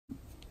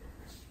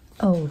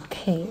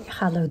Okay,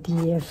 hello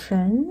dear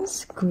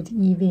friends, good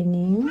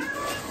evening.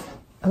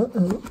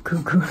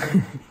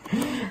 Cuckoo.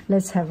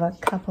 Let's have a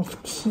cup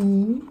of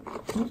tea.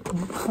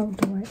 How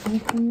do I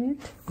open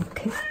it?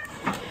 Okay.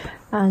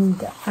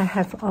 And I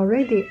have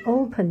already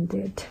opened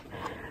it.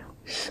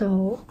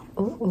 So,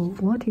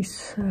 what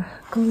is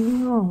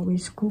going on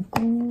with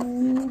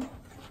Cuckoo?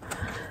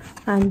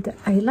 And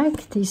I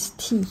like this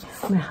tea.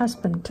 My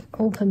husband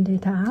opened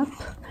it up.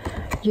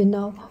 You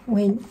know,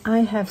 when I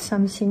have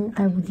something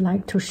I would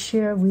like to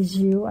share with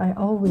you, I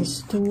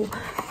always do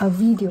a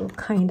video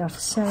kind of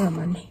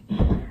ceremony.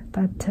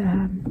 But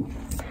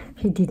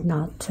he did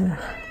not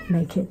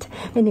make it.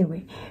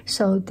 Anyway,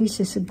 so this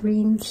is a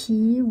green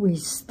tea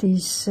with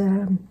this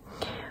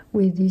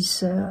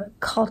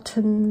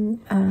cotton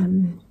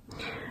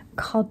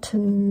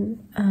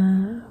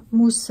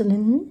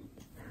muslin.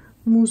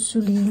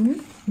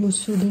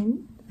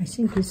 I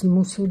think it's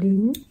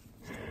muslin.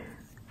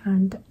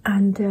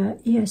 And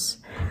yes,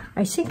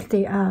 I think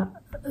they are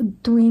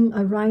doing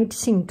a right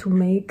thing to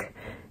make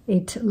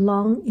it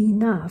long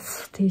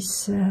enough,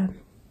 this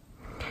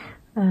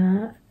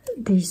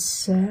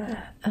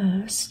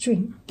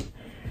string.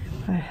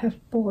 I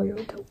have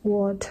boiled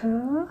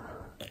water,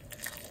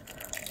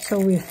 so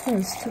we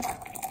first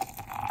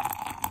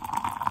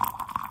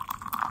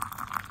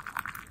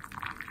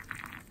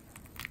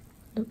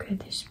look at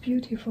this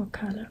beautiful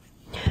color.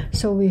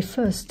 So we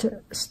first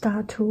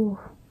start to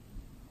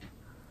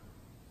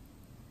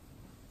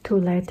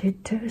let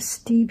it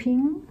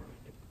steeping,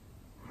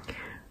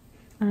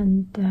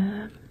 and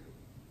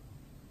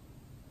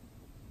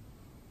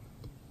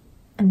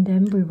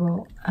then we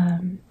will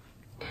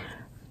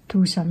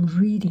do some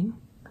reading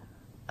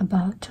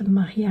about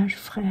mariage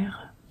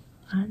frère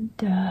and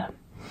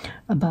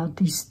about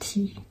this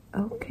tea.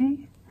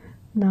 Okay,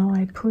 now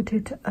I put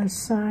it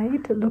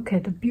aside. Look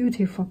at the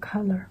beautiful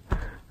color.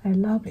 I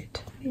love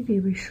it. Maybe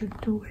we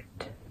should do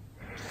it.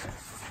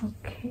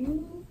 Okay.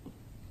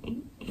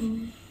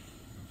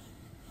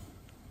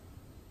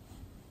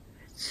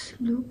 Let's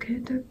look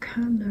at the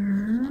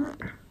color.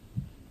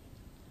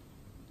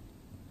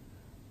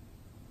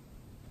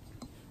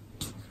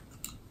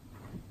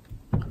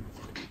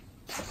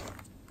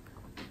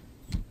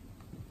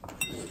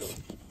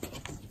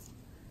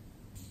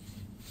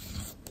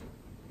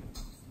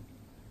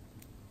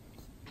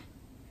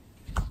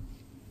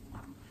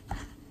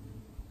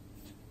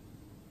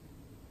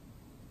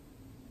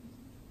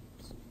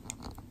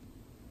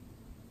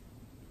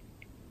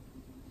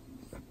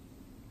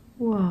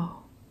 Wow.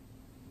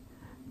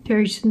 There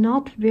is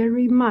not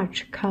very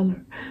much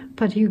color,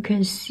 but you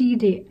can see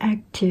the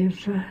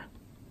active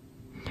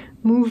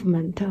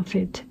movement of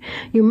it.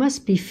 You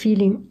must be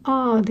feeling,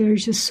 there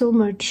is so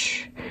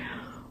much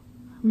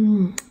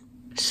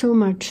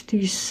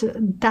this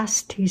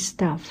dusty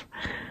stuff.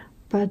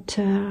 But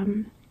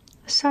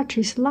such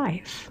is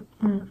life.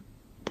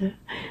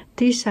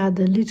 These are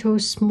the little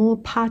small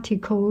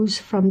particles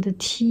from the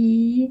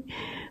tea,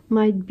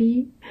 might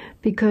be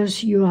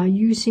because you are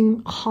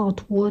using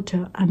hot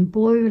water and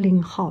boiling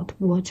hot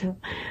water.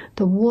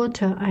 The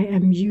water I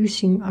am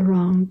using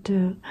around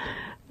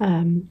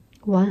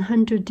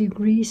 100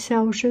 degrees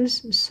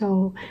Celsius,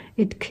 so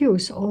it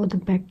kills all the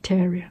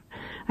bacteria.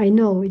 I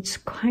know it's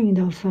kind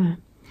of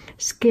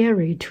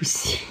scary to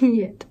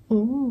see it.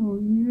 Oh,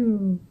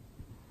 yeah.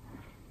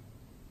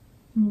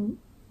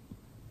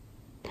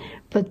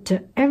 But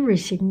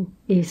everything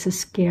is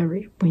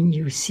scary when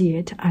you see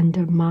it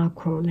under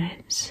macro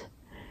lens.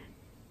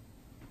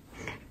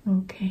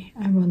 Okay,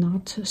 I will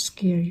not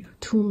scare you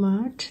too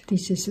much.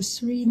 This is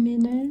 3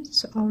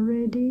 minutes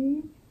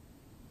already.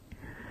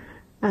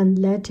 And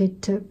let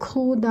it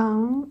cool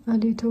down a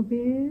little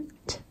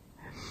bit.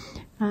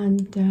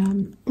 And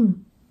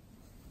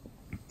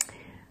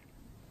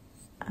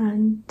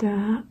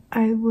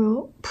I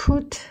will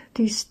put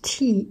this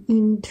tea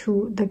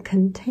into the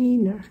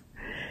container.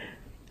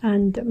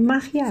 And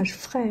Mariage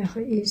Frère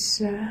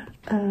is a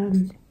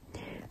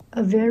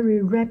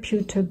very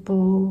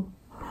reputable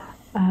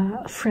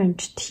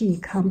French tea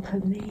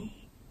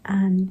company.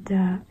 And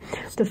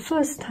the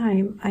first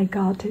time I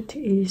got it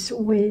is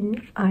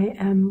when I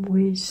am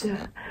with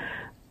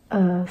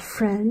a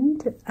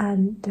friend,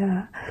 and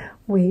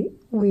we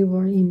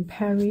were in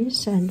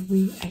Paris, and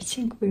I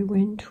think we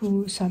went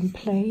to some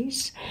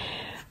place,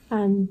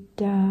 and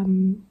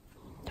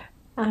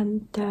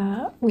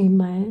we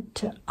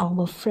met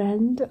our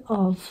friend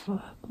of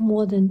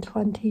more than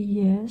 20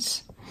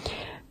 years,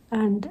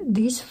 and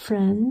this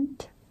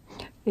friend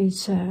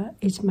is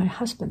my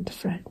husband's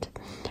friend,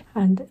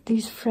 and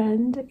this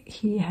friend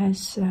he had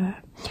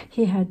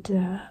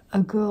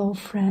a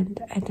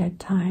girlfriend at that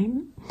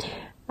time,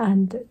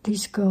 and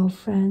this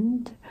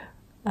girlfriend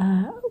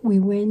we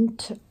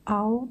went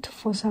out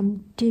for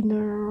some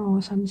dinner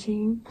or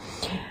something,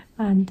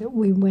 and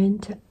we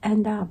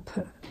end up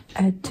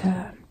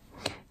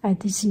at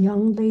this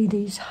young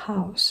lady's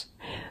house,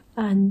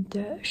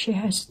 and she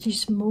has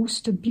this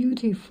most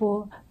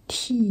beautiful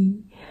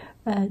tea,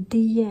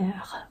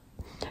 d'hier,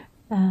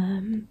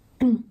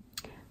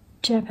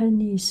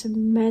 Japanese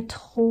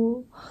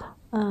metal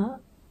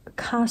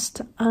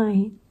cast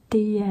iron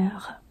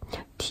Théière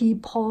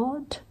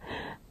teapot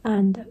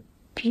and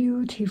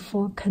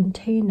beautiful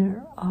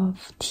container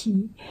of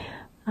tea.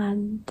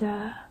 And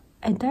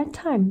at that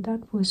time,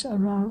 that was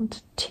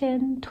around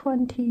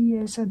 10-20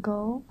 years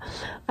ago,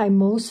 I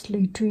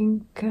mostly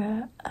drink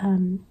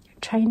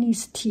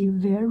Chinese tea,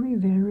 very,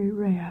 very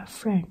rare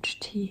French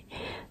tea.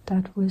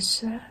 That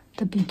was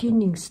the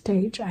beginning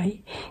stage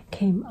I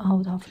came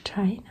out of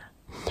China.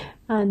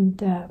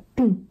 And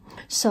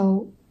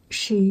so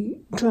she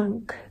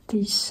drank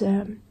this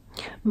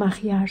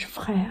mariage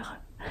frère,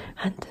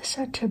 and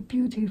such a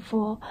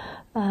beautiful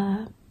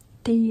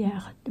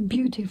Théière,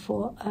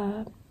 beautiful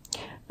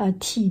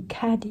tea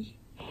caddy.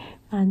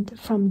 And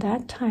from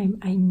that time,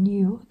 I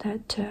knew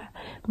that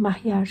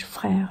mariage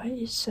frère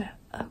is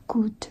a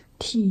good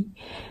tea.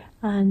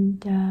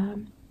 And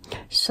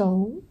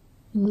so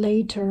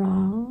later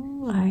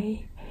on,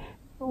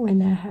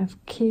 when I have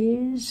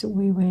kids,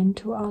 we went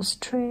to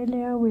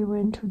Australia, we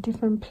went to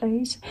different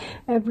places.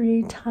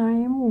 Every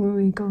time when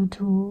we go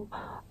to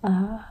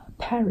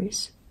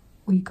Paris,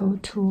 we go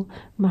to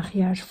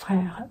Mariage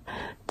Frère,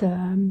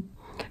 the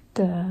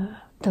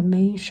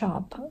main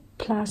shop,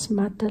 Place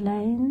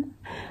Madeleine,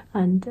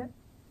 and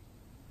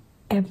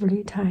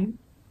every time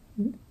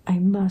I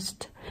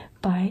must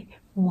buy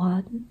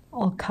one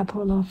or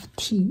couple of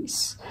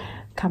teas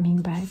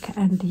coming back.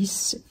 And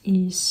this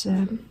is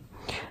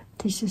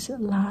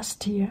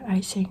last year,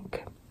 I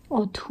think,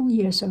 or 2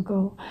 years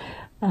ago,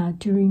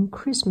 during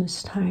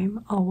Christmas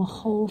time, our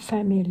whole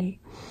family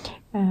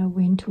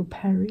went to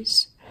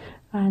Paris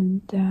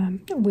and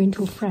went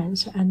to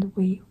France, and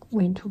we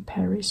went to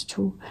Paris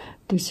to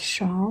this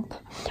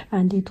shop,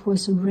 and it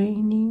was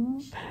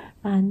raining,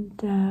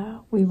 and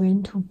we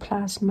went to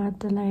Place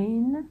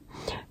Madeleine,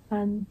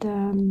 and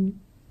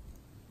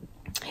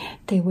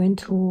they went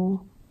to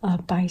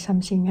buy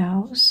something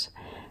else,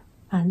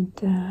 and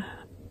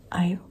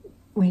I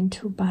went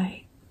to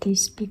buy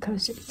this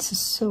because it's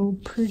so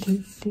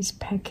pretty, this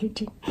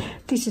packaging.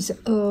 This is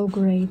Earl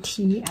Grey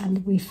tea,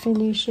 and we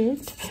finish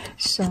it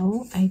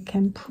so I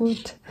can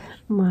put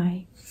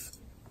my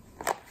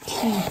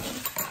tea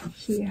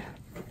here,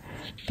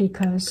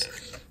 because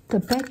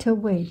the better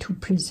way to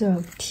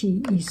preserve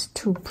tea is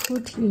to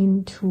put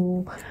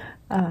into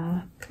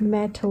a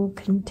metal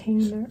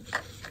container.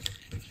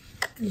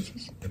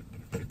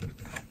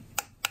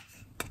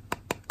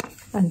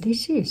 And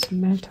this is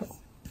metal.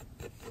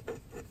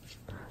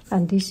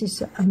 And this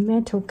is a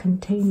metal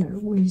container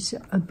with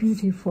a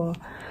beautiful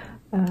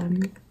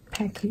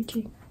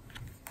packaging.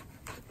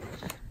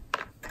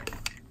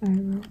 I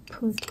will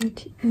put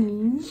it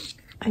in.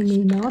 I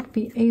may not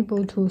be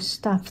able to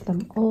stuff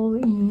them all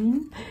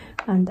in,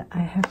 and I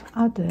have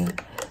other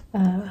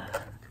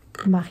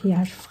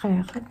mariage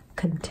frère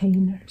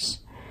containers.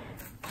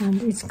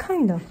 And it's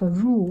kind of a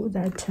rule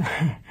that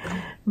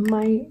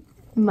my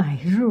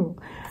rule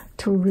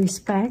to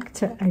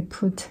respect, I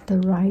put the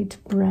right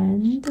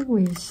brand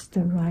with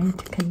the right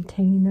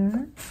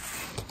container.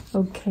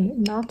 Okay,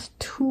 not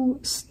too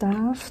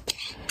stuffed,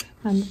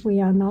 and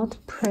we are not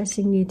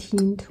pressing it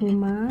in too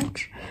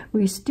much.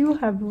 We still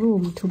have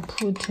room to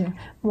put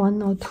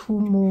one or two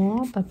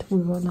more, but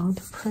we will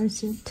not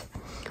press it.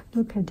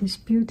 Look at this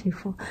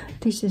beautiful.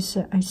 This is,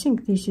 I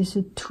think this is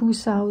a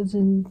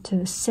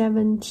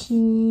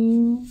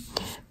 2017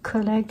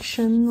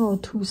 collection or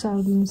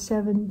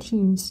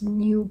 2017's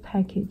new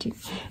packaging.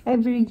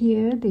 Every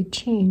year they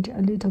change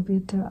a little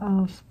bit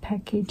of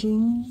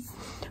packaging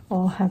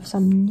or have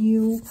some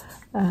new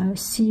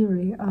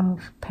series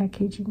of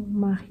packaging.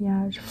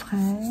 Mariage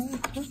frère,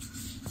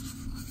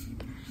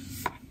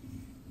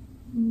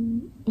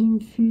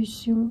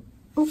 infusion.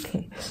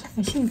 Okay,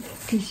 I think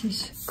this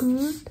is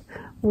good.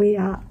 We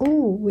are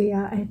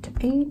at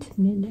 8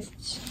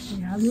 minutes.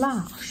 We are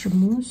large,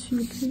 mon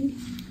sucré.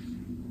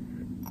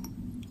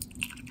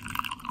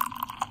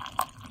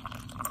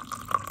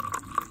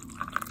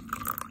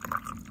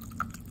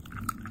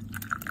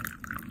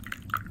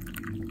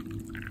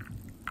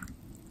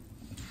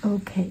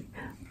 Okay,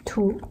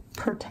 to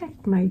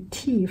protect my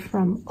tea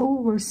from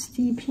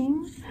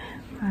over-steeping,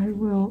 I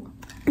will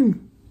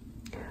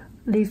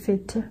leave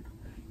it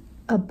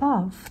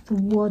above the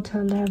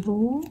water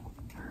level,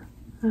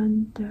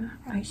 and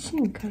I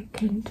think I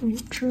can do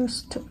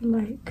just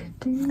like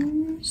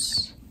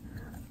this.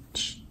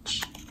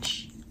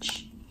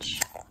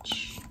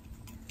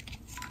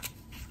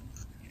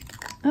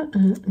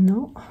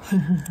 No.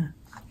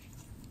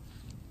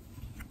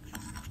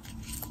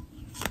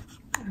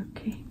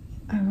 Okay,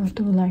 I will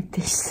do like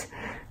this.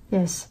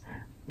 Yes,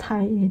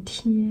 tie it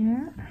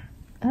here.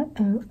 A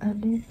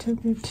little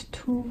bit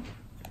too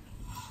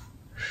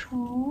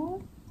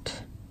short.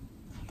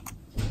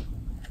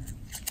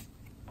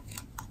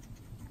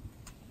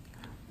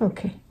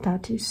 Okay,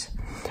 that is,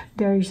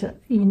 there is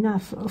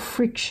enough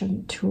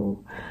friction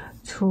to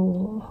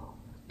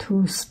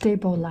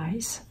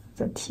stabilize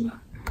the tea.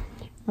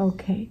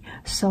 Okay,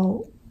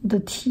 so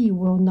the tea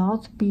will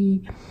not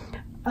be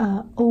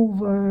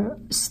over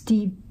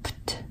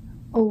steeped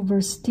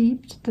over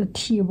steeped, the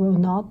tea will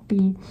not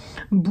be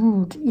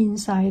brewed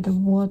inside the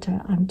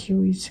water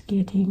until it's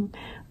getting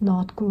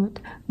not good.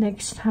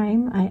 Next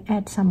time I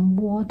add some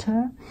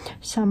water,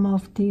 some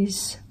of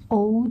this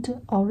old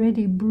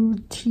already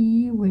brewed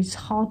tea with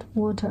hot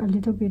water a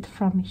little bit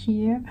from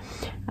here,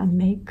 and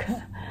make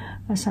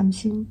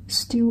something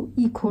still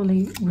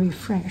equally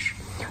refresh.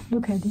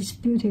 Look at this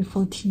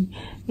beautiful tea.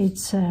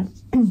 It's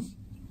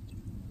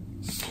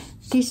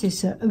this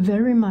is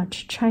very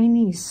much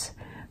Chinese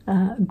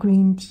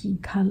green tea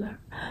color.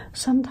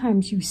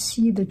 Sometimes you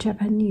see the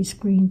Japanese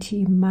green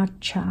tea,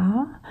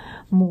 matcha,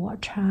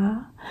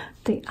 mocha,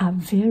 they are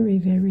very,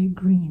 very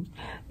green.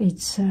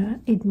 It's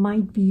it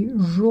might be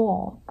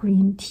raw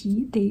green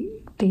tea.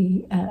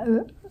 They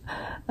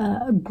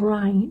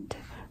grind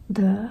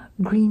the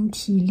green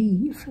tea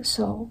leaf,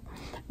 so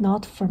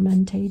not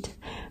fermented,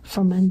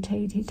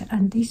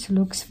 and this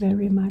looks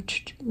very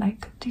much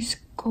like this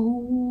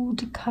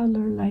gold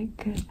color,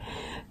 like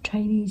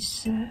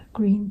Chinese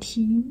green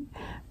tea.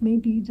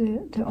 Maybe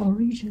the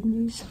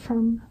origin is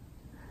from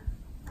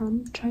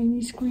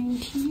Chinese green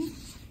tea.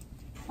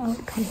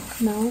 Okay,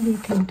 now we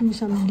can do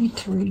some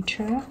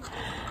literature.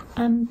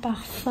 Un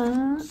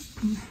parfum.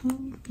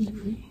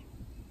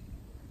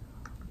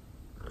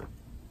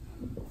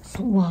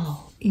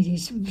 Wow, it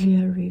is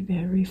very,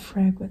 very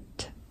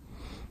fragrant.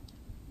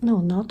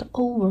 No, not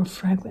over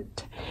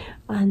fragrant.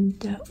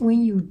 And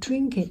when you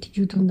drink it,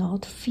 you do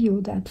not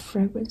feel that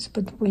fragrance.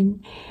 But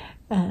when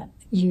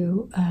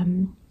your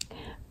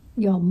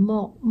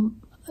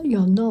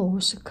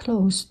nose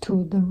close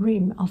to the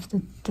rim of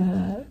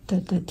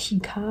the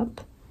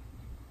teacup,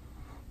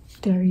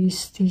 there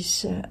is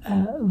this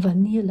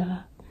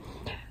vanilla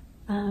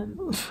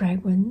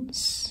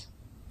fragrance,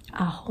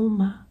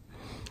 aroma.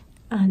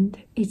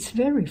 And it's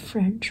very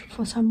French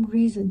for some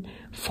reason.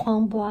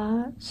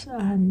 Framboise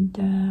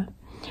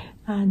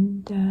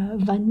and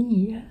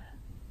vanille,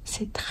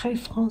 c'est très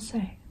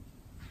français.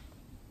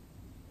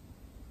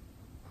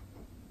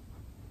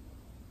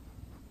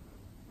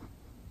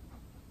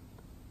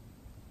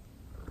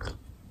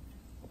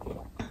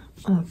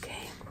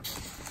 Okay.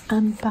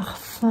 Un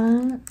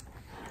parfum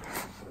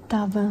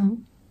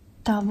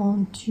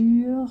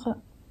d'aventure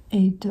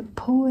et de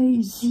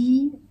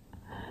poésie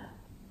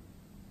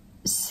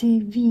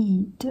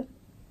s'évide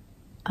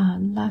à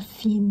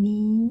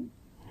l'infini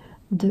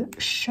de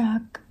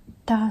chaque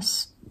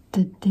tasse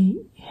de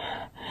thé.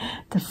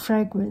 The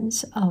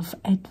fragrance of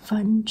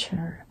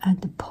adventure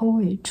and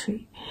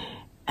poetry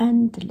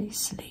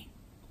endlessly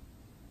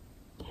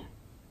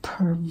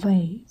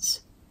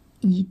pervades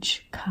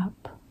each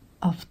cup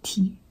of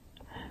tea.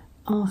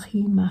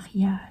 Henri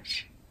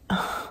Mariage.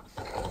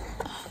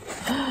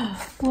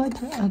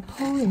 What a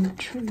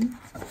poetry.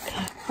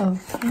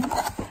 Okay,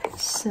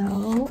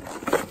 so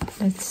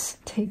let's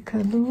take a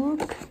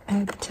look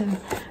at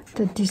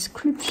the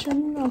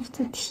description of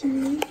the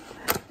tea.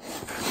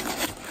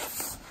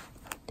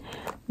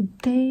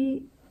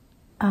 Thé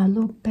à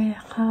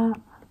l'opéra,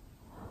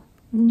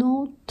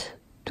 notes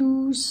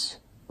douces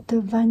de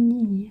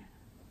vanille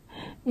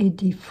et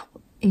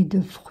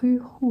de fruits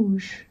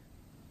rouges,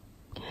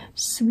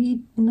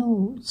 sweet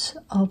notes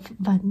of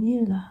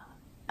vanilla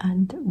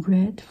and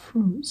red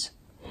fruits,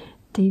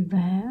 des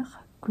verts,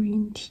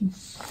 green tea.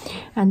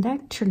 And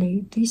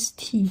actually this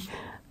tea,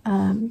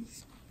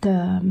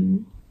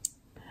 the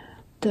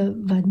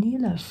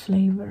vanilla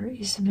flavor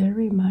is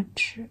very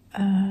much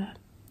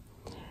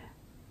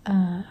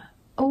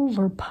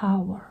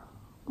overpower.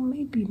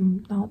 Maybe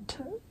not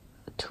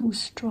too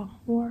strong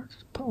word,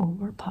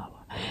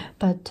 overpower,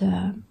 but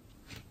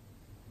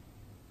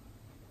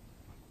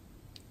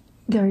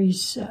there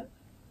is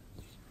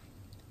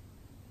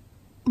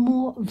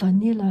more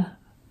vanilla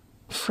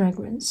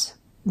fragrance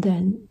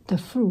than the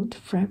fruit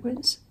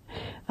fragrance,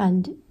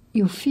 and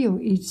you feel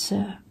it's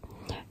a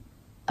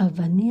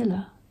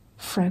vanilla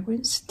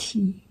fragrance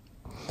tea,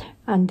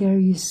 and there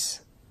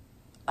is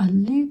a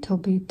little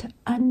bit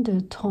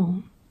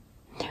undertone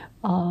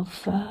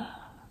of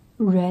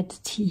red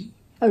tea,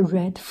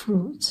 red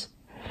fruits,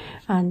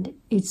 and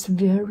it's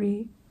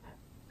very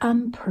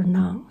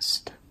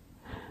unpronounced,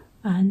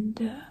 and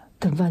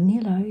the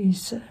vanilla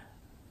is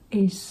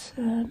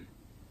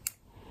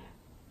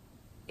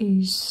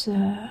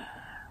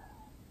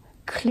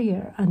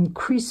clear and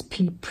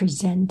crispy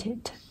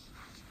presented,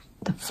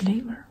 the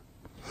flavor,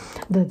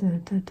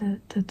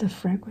 the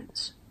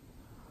fragrance.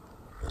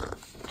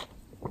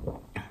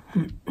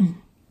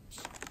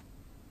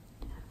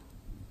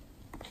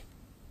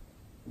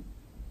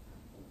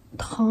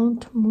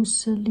 30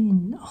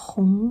 mousselines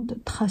rondes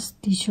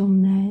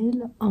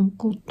traditionnelles en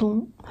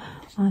coton,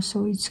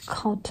 so it's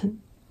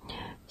cotton.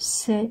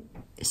 Ces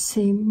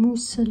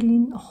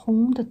mousselines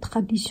rondes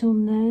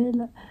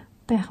traditionnelles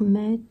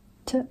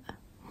permettent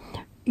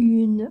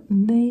une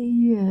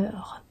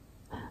meilleure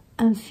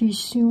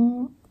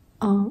infusion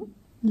en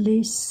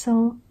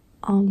laissant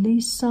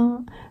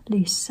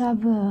les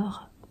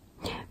saveurs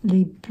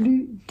les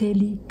plus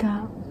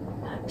délicates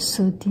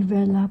se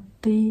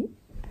développer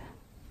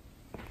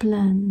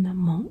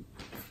pleinement.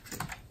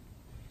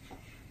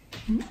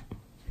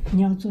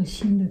 你要做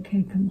新的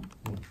cake 吗？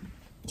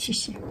谢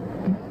谢。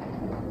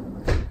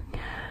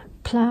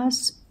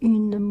Place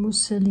une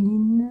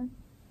mousseline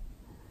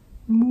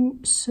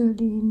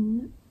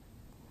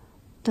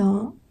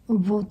dans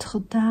votre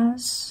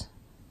tasse.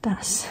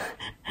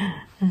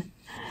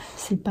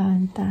 C'est pas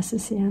une tasse,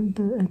 c'est un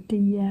peu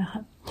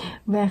théière.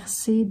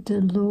 Versez de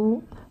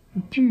l'eau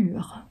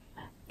pure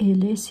et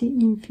laissez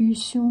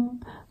infusion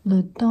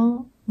le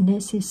temps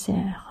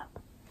nécessaire.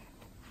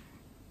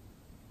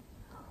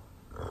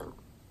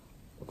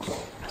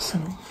 So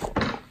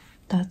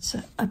that's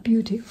a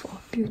beautiful,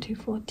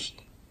 beautiful tea.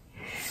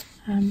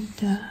 And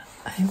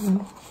I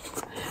will.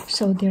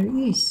 So there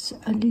is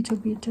a little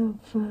bit of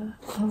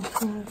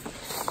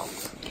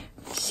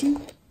see,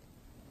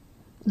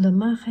 Le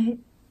Marais.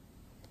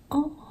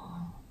 Oh,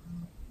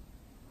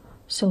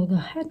 so the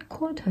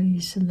headquarters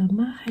is Le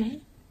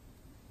Marais,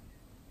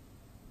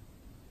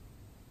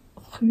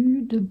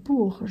 Rue de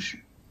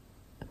Bourges.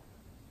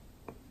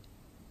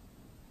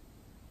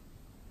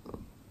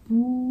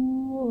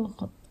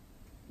 Bourges-Tibourg.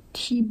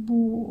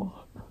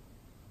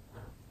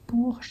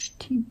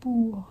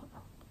 Bourges-Tibourg.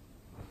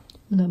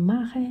 Le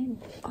Marais.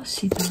 Oh,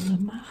 c'est dans le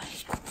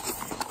Marais.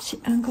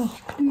 C'est encore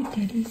plus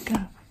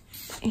délicat.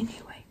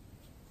 Anyway.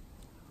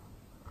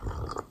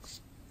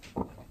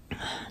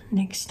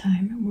 Next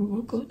time we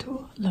will go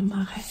to Le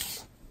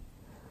Marais.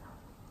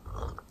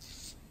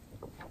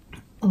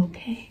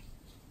 Okay.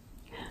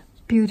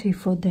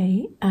 Beautiful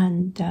day,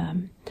 and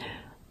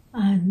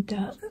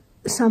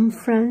some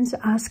friends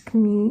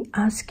asking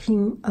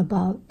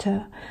about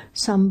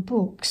some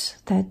books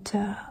that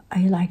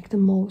I like the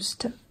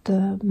most,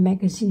 the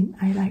magazine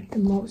I like the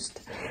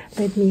most.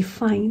 Let me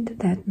find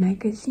that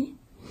magazine.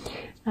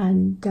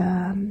 And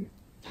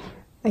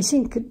I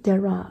think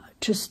there are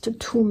just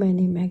too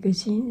many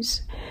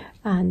magazines,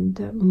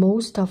 and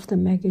most of the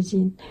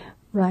magazine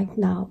right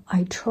now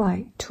I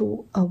try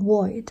to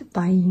avoid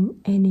buying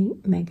any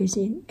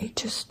magazine.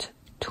 It's just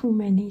too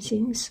many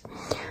things.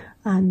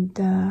 And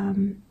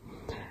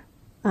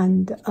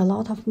a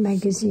lot of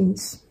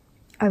magazines,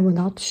 I will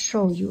not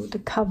show you the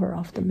cover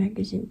of the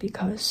magazine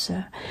because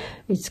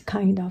it's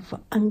kind of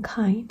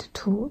unkind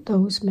to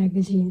those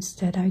magazines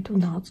that I do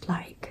not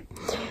like.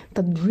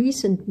 But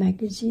recent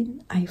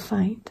magazine, I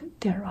find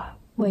there are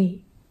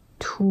way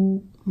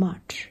too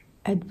much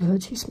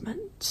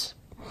advertisements.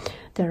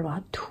 There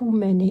are too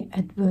many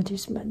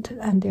advertisements,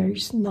 and there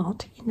is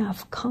not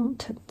enough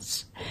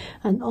contents,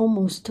 and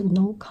almost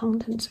no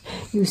contents.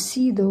 You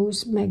see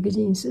those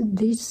magazines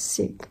this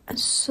thick,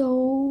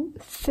 so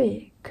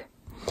thick,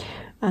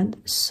 and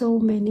so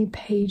many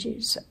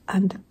pages,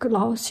 and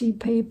glossy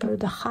paper,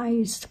 the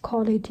highest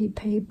quality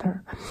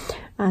paper,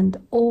 and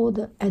all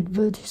the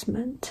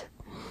advertisement,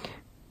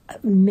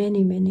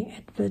 many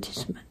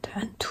advertisement,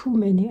 and too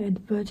many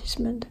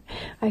advertisement.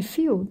 I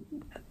feel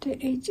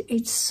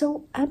it's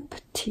so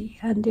empty,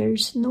 and there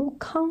is no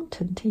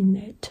content in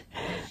it.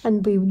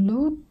 And we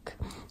look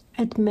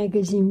at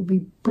magazine,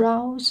 we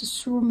browse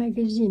through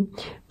magazine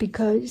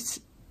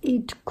because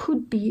it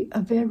could be a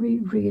very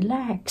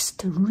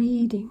relaxed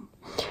reading,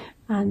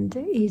 and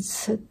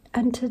it's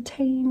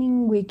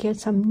entertaining. We get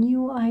some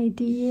new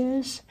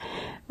ideas,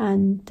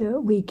 and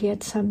we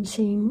get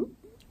something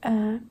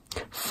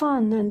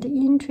fun and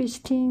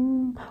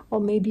interesting, or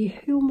maybe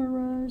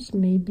humorous,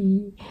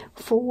 maybe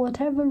for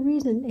whatever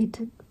reason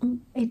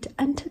it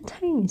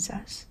entertains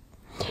us.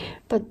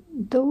 But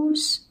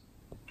those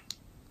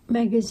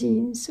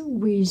magazines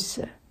with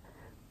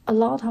a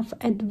lot of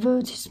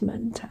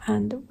advertisement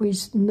and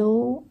with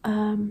no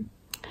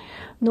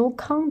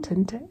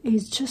content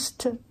is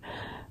just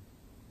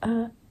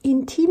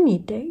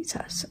intimidates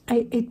us.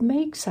 It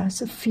makes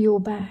us feel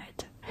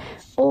bad.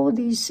 All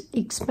these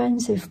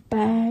expensive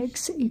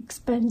bags,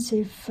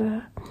 expensive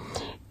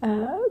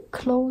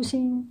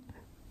clothing,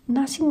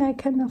 nothing I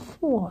can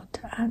afford,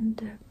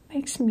 and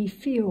makes me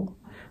feel,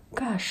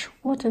 gosh,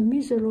 what a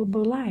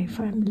miserable life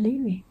I'm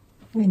living.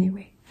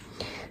 Anyway,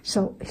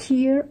 so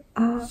here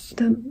are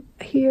the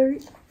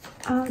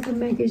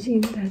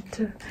magazine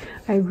that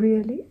I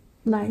really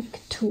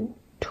like to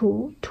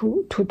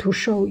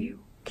show you.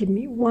 Give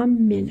me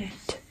 1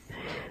 minute,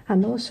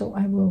 and also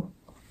I will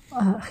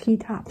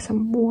heat up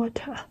some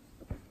water.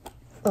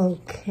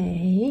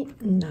 Okay,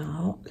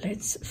 now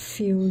let's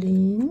fill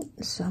in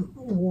some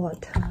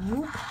water.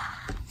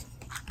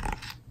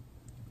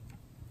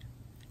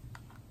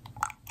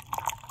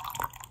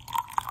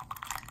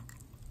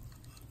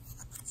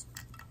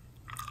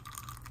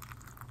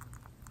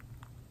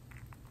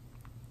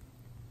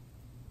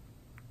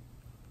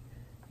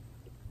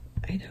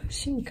 I don't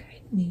think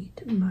I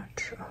need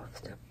much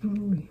of the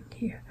brewing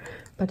here,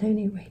 but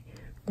anyway,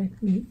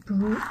 let me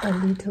brew a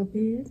little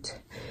bit.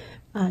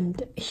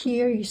 And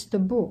here is the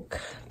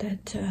book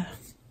that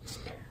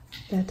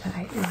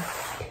I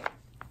like.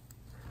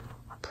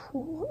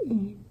 Pour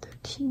in the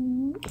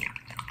tea.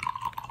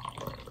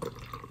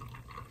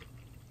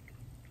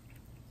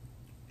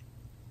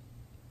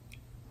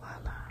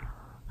 Voila.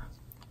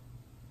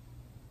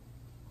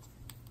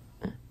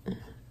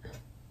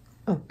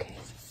 Okay.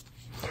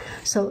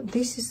 So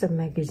this is a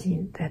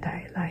magazine that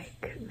I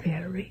like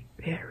very,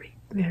 very,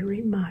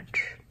 very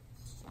much.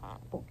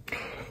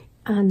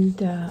 And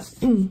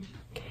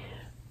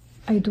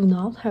I do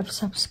not have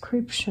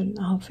subscription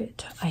of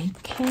it. I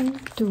can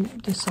do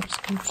the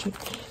subscription.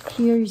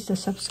 Here is the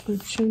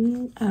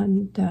subscription,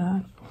 and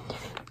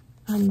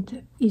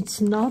it's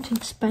not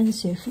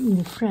expensive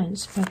in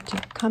France,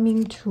 but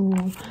coming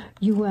to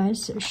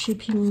US,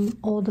 shipping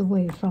all the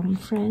way from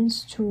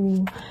France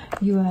to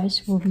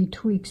US will be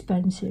too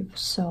expensive.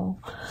 So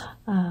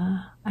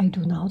I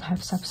do not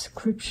have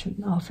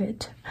subscription of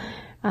it,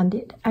 and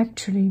it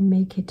actually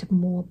make it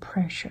more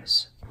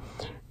precious.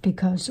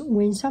 Because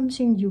when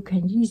something you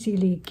can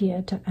easily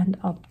get and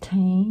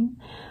obtain,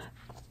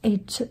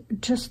 it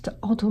just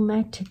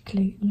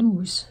automatically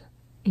lose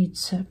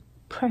its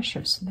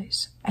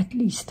preciousness, at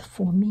least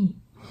for me,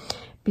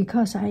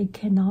 because I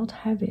cannot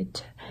have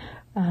it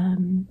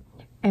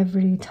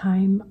every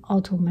time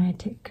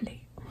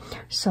automatically.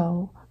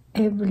 So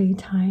every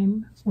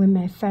time when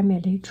my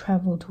family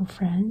travel to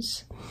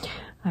France,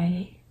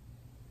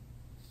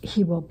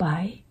 he will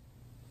buy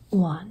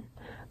one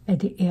at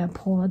the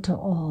airport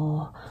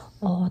or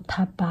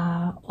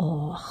Taba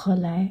or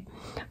Helai,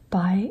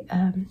 buy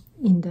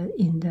in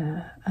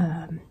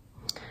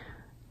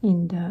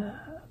the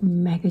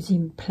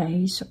magazine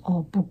place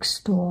or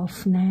bookstore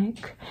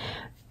Fnac,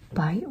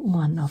 buy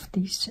one of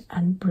these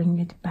and bring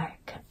it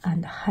back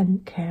and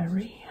hand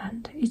carry,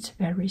 and it's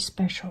very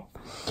special.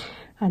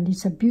 And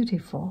it's a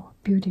beautiful,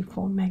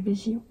 beautiful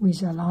magazine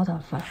with a lot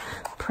of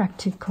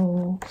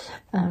practical,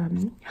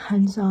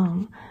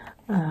 hands-on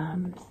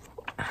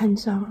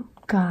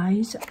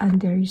guides,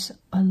 and there is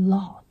a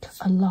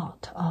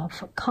lot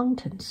of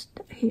contents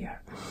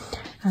here,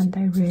 and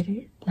I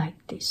really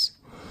like this.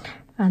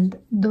 And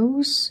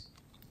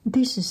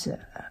this is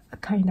a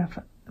kind of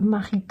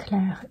Marie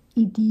Claire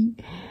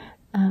ED.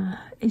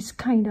 It's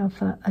kind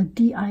of a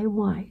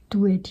DIY,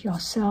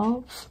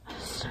 do-it-yourself,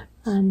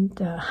 and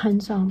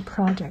hands-on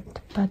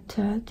project. But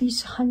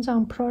this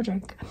hands-on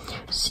project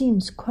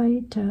seems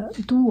quite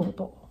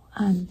doable,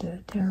 and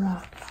there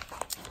are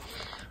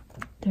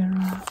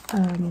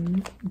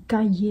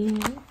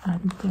cahiers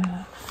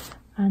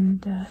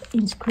and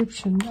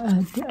inscription,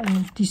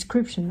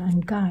 description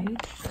and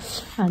guide.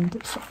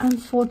 And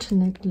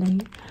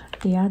unfortunately,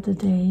 the other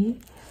day,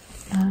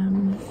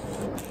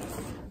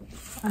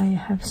 I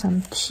have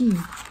some tea.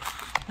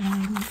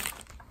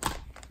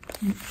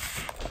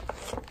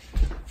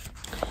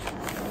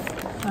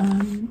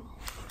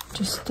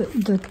 Just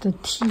the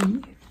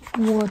tea,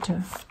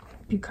 water,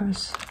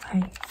 because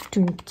I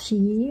drink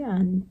tea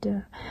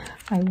and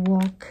I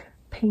work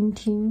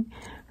painting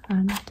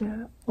and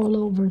all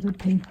over the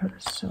paper,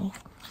 so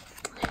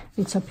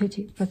it's a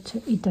pity, but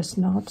it does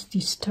not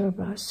disturb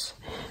us,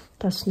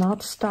 does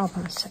not stop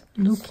us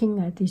looking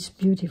at this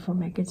beautiful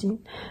magazine.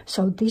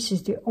 So this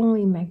is the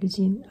only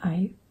magazine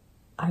I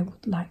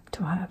would like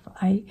to have.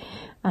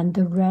 And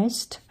the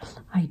rest,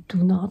 I do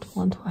not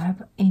want to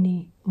have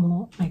any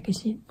more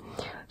magazine,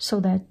 so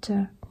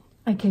that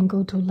I can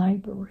go to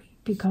library,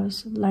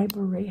 because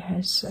library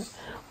has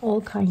all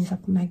kinds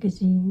of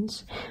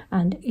magazines,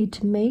 and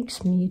it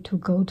makes me to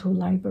go to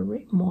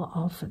library more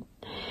often.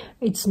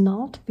 It's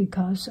not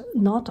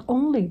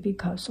only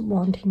because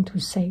wanting to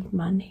save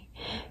money,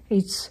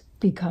 it's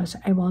because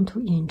I want to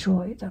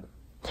enjoy them.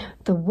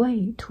 The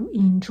way to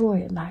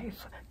enjoy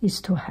life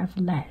is to have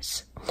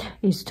less,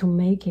 is to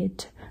make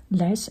it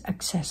less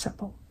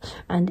accessible,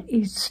 and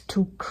it's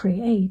to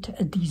create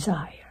a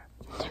desire.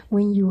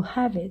 When you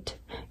have it,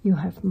 you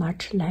have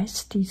much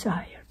less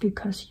desire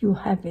because you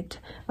have it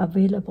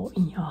available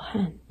in your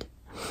hand.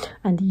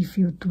 And if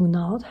you do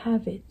not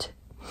have it,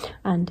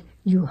 and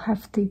you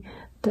have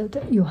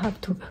you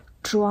have to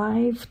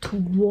drive, to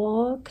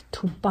walk,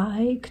 to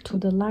bike to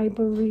the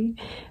library,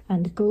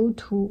 and go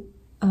to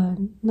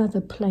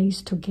another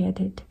place to get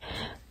it,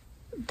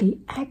 the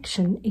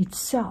action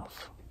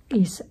itself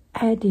is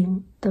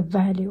adding the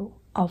value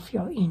of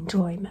your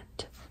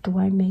enjoyment. Do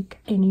I make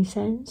any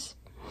sense?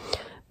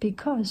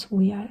 Because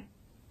we are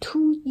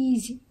too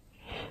easy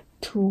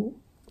to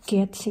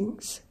get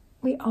things,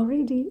 we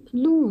already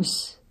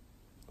lose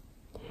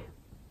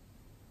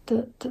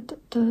the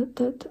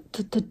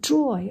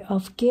joy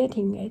of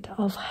getting it,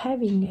 of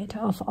having it,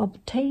 of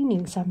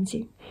obtaining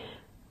something.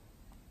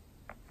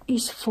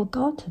 Is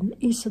forgotten,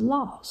 is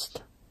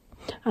lost,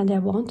 and I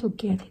want to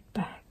get it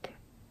back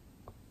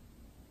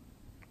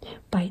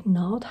by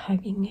not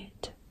having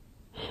it,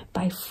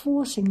 by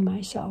forcing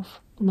myself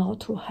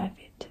not to have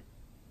it.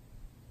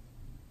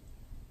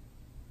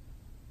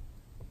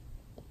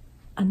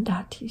 And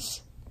that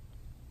is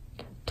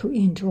to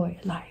enjoy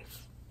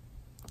life.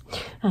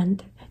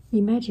 And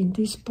imagine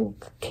this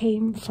book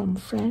came from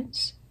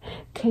France,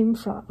 came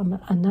from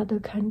another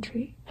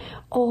country,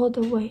 all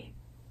the way,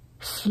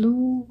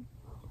 flew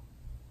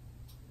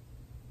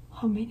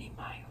how many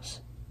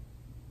miles?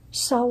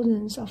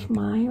 Thousands of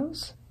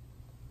miles,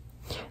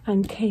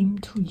 and came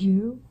to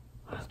you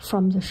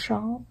from the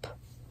shop,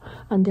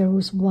 and there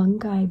was one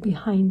guy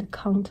behind the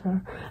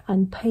counter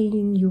and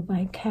paying you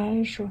by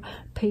cash, or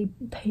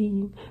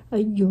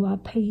you are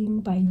paying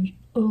by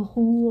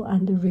euro,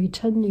 and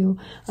return you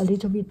a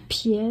little bit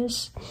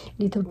pièce,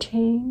 little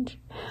change,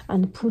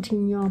 and put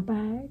in your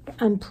bag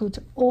and put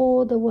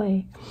all the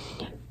way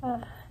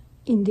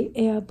in the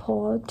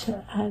airport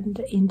and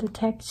in the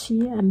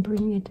taxi and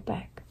bring it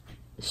back.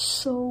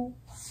 So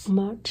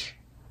much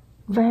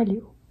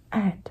value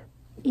add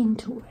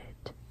into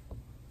it.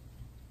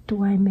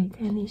 Do I make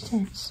any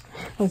sense?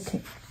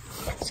 Okay,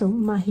 so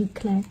Mahi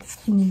Clegg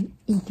in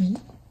ED,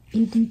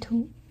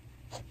 ED2,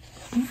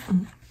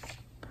 ED2,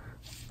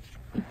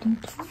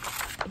 ED2.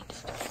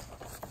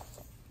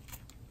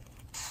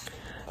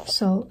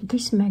 So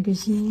this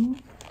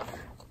magazine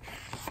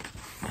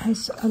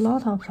has a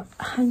lot of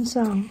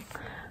hands-on,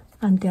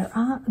 and there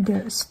are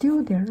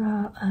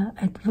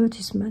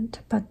advertisements,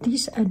 but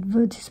these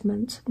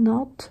advertisements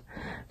not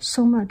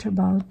so much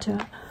about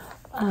a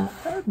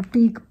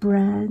big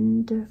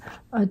brand,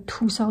 a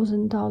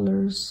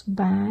 $2,000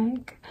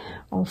 bag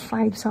or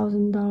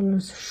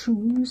 $5,000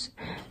 shoes.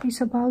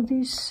 It's about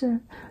these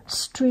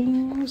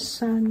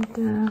strings and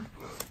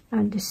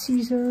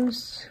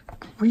scissors,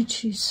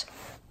 which is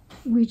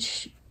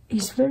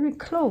very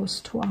close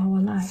to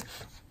our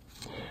life.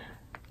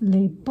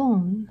 Les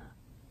bons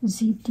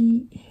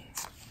idées.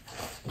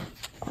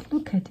 Oh,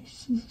 look at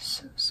this. This is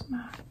so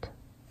smart.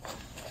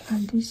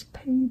 And this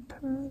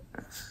paper.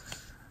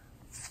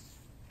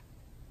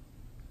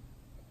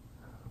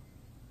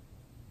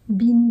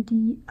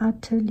 Bindi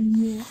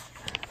Atelier.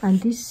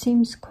 And this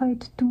seems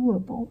quite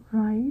doable,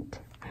 right?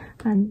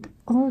 And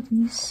all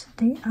these,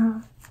 they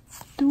are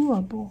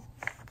doable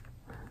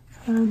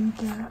and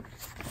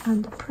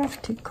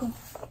practical.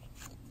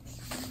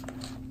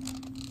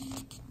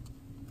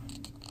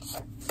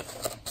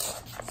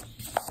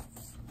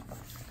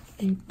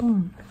 Les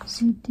bons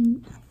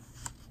idées.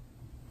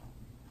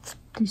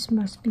 This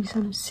must be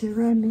some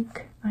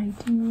ceramic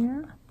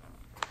idea.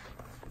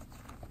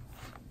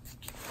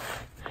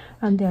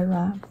 And there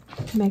are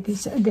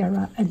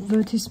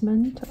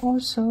advertisements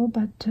also,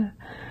 but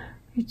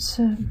it's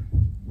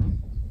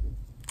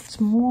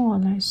more or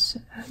less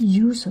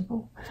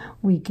usable.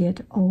 We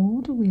get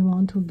old. We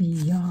want to be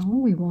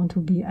young. We want to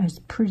be as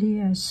pretty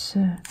as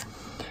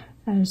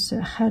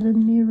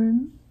Helen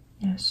Mirren.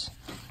 Yes.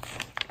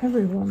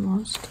 Everyone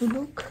wants to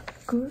look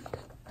good.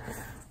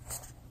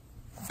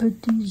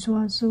 Petits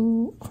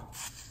oiseaux.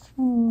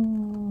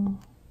 Oh.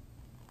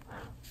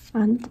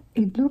 And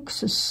it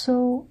looks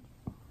so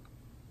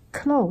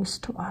close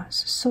to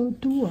us, so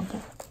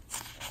doable.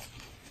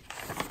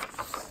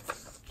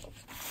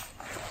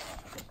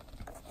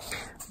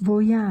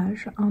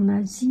 Voyage en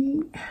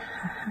Asie.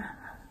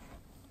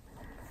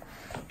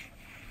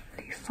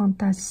 Les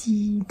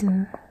fantasies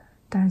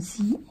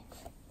d'Asie.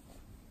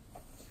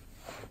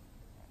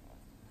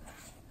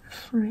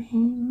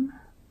 Frame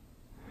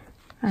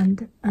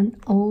and an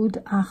old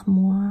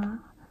armoire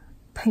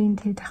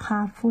painted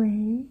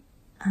halfway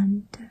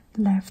and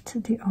left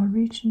the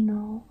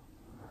original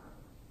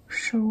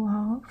show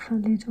off a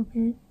little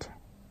bit.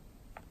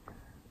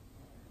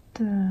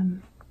 The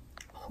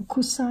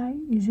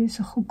Hokusai, is this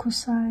a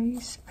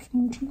Hokusai's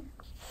painting?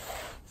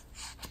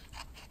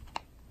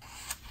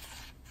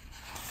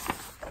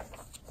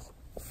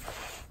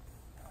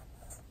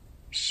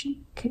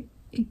 Chic,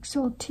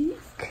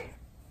 exotic.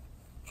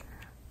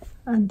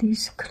 And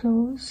this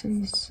clothes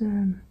is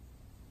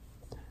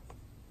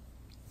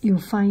you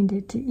find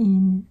it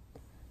in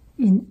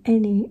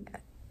any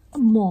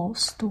mall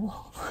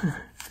store,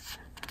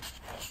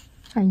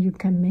 and you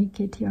can make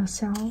it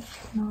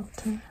yourself. Not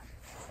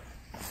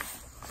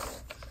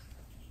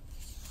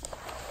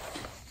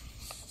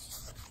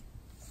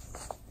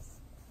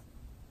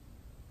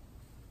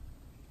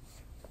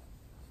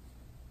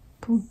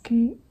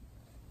bouquet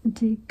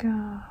des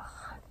gardes.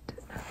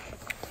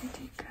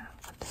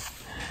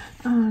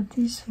 Ah,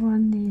 this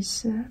one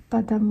is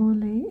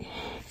Badamole,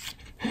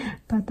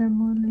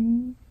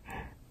 Badamole,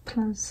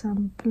 plus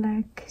some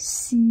black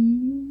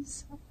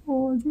seas.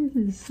 Oh, this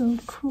is so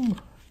cool.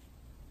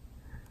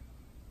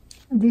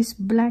 These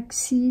black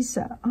seas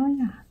are, oh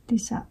yeah,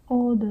 these are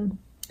all the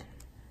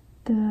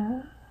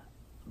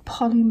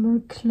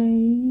polymer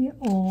clay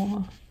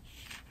or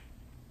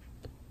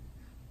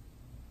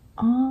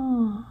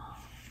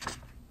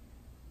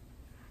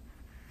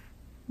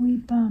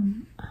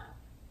Weebum.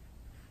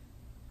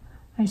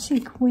 I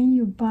think when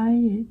you buy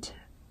it,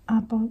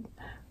 about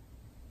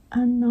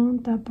un an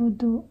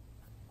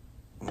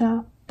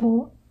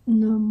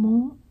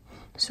d'abonnement,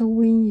 so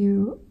when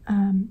you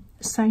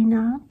sign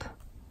up,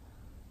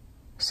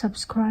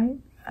 subscribe,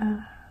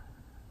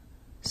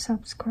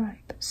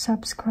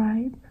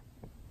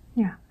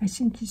 yeah, I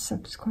think it's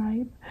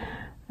subscribe,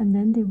 and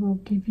then they will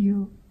give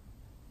you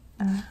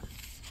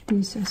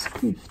this as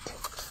gift.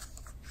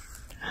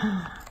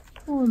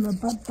 Oh, la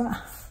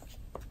baba.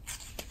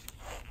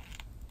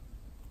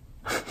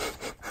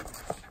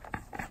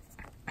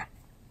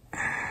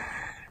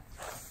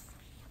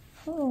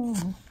 Oh.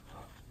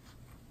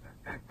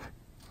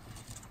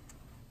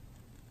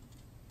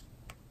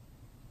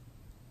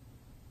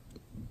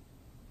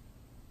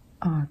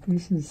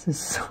 this is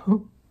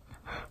so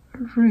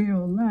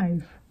real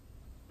life.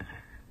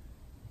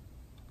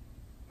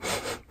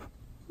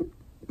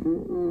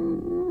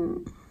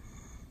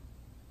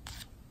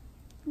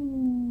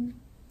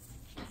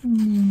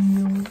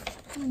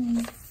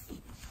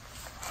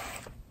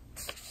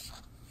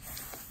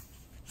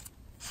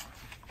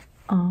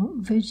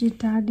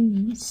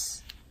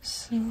 Vegetalis,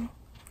 so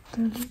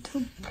the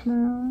little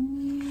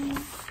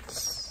plants.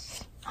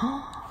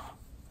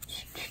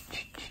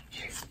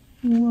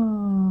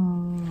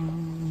 Wow!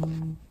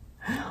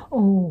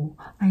 Oh,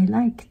 I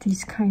like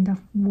this kind of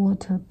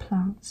water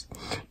plants.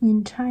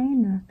 In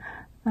China,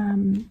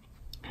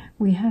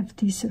 we have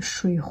this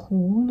水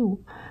葫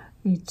芦.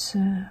 It's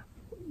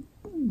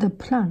the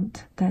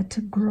plant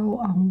that grow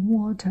on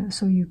water,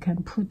 so you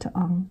can put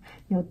on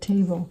your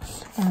table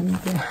and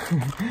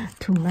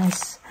to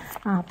mess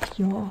up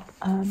your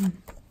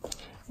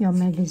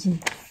magazine.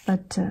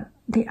 But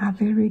they are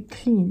very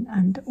clean,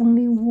 and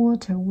only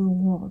water will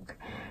work.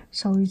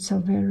 So it's a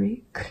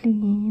very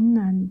clean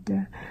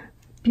and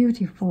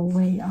beautiful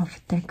way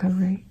of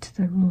decorate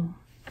the room.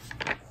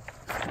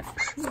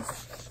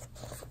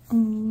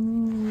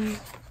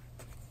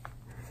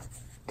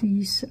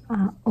 These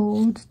are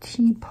old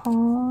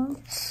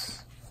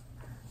teapots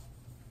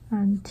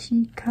and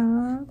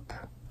teacup.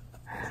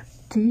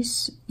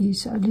 This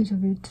is a little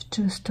bit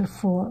just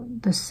for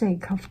the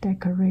sake of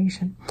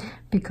decoration,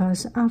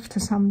 because after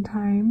some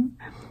time,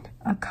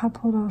 a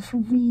couple of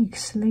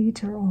weeks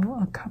later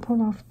or a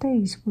couple of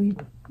days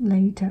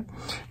later,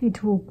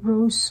 it will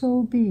grow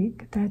so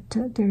big that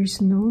there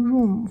is no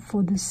room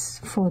for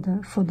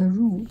the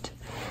root.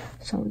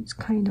 So it's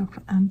kind of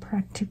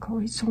unpractical.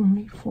 It's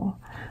only for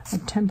a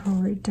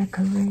temporary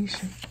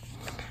decoration.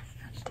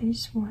 And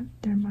this one,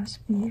 there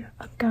must be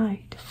a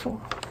guide for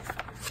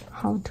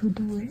how to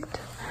do it.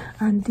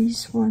 And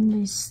this one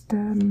is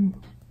the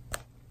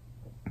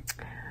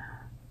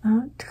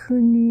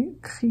tenue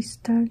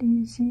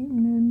cristallisée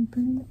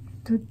membrane,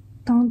 the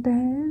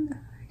dentelle.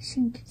 I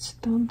think it's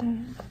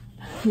dentelle.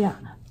 Yeah,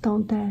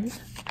 dentelle.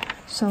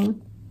 So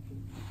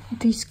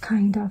this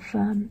kind of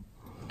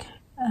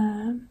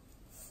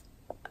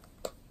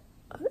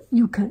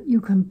you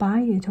can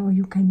buy it or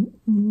you can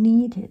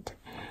knead it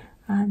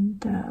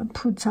and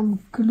put some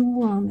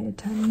glue on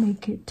it and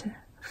make it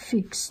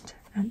fixed.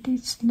 And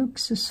it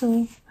looks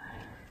so,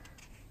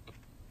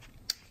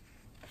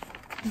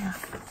 yeah,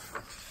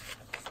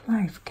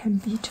 life can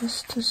be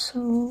just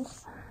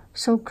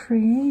so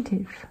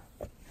creative.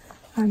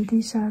 And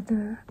these are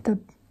the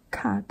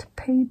cut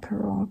paper,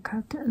 or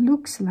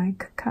looks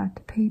like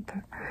cut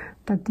paper,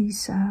 but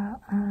these are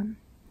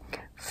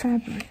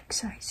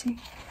fabrics, I think.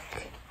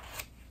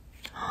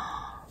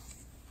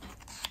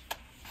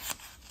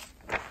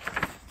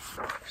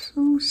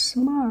 So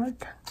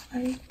smart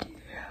idea.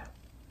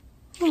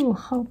 Oh,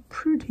 how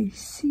pretty,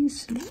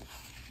 Cecily.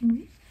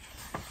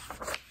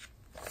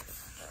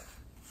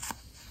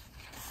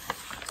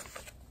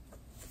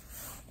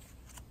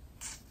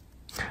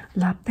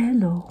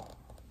 Labello.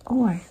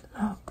 Oh, I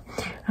love.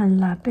 And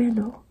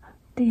labello,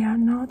 they are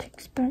not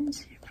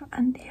expensive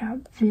and they are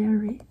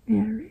very,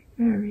 very,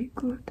 very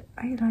good.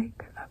 I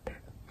like labello.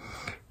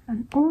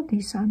 And all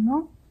these are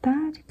not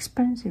that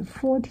expensive.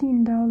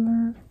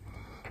 $14,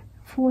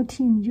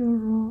 14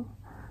 euro,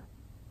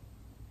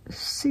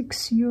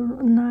 6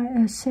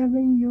 euro,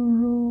 7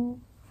 euro,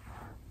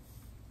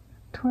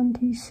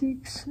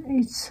 26.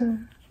 It's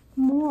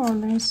more or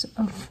less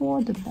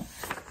affordable.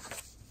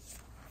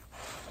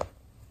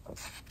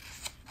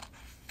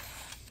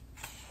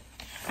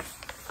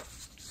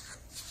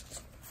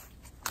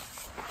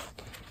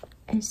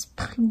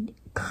 Esprit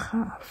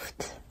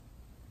Craft.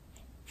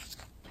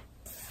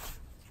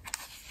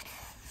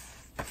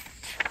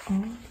 Oh,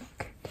 look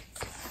at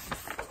it.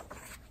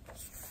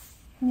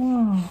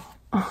 Wow.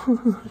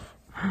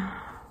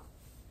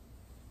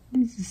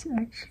 This is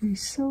actually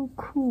so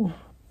cool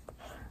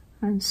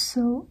and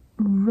so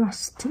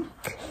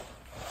rustic.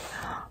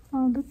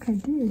 Oh, look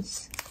at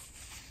this.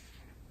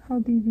 How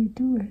did they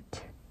do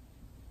it?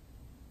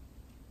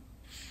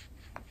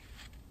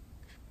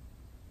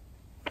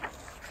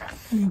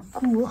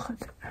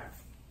 Good.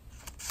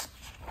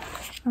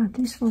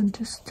 This one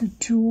just to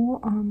draw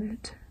on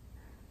it.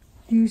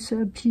 Use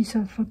a piece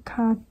of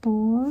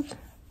cardboard.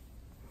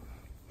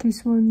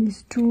 This one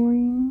is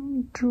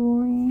drawing.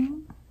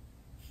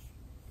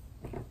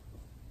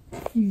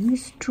 Is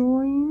this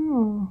drawing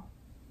or?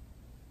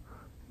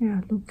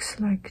 Yeah, looks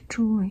like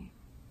drawing.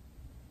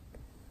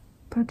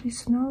 But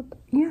it's not.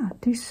 Yeah,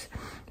 this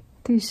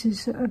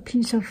is a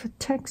piece of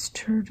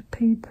textured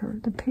paper.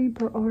 The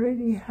paper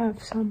already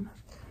have some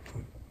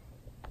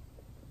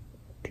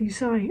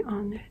design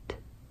on it.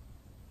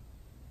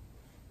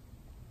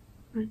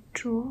 And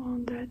draw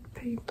on that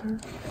paper.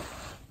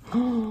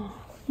 Oh,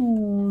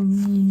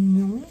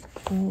 mignon.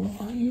 Oh,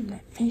 il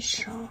est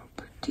méchant,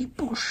 petit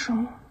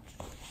pochon.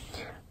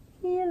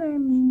 Il est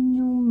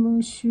mignon,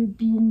 monsieur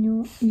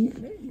Bignon.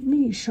 Il est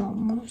méchant,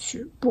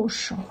 monsieur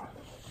Pochon.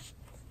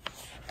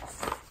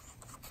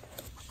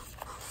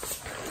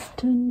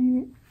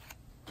 Tenue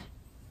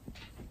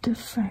de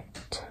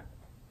fête.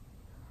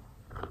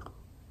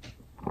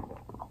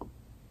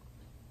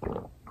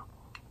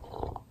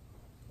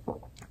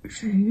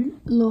 Jules,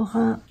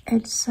 Laura,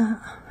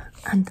 Elsa,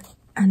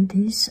 and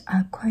these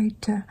are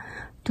quite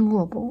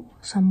doable.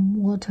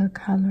 Some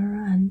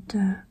watercolor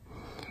and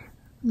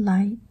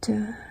light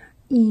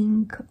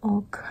ink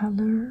or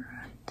color,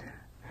 and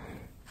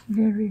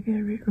very,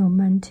 very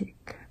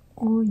romantic.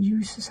 Or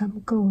use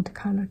some gold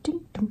color.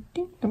 Ding, dong,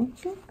 ding, dong,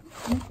 ding,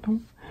 dong,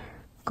 dong.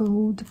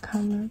 Gold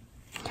color.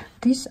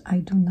 This I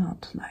do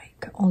not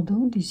like.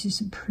 Although this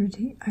is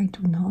pretty, I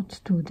do not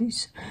do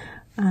this.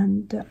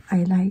 And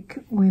I like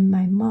when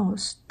my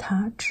mouse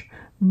touch,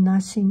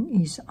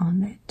 nothing is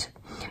on it.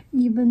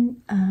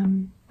 Even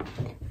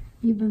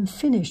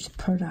finished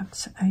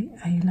products,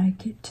 I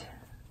like it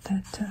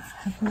that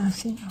have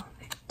nothing on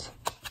it.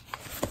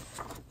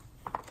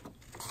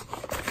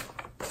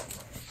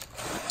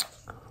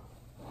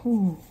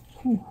 Oh,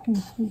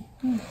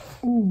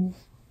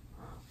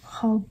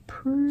 how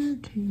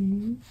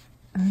pretty!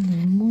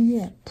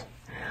 Mouillette.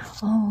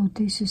 Oh,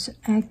 this is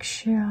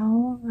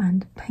eggshell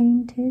and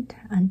painted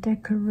and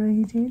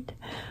decorated,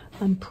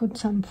 and put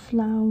some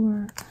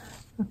flower,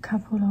 a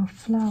couple of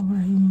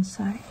flowers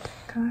inside.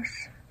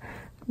 Gosh,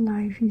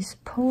 life is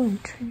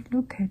poetry.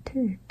 Look at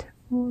it.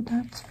 Oh,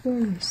 that's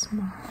very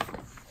smart.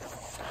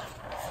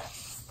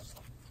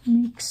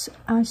 Mix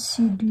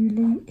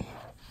acidulé.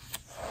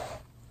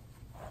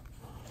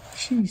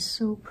 She's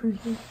so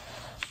pretty.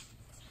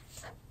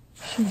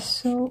 She's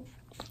so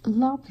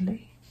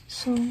lovely.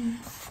 So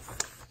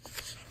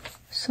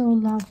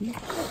lovely.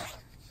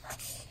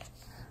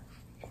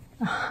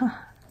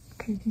 Aha,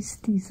 look at this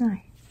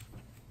design.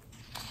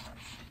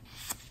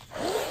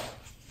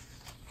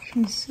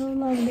 She's so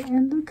lovely.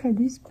 And look at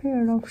this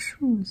pair of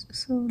shoes.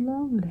 So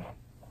lovely.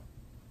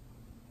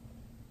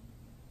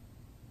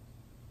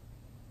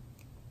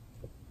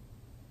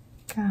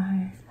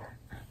 Guys.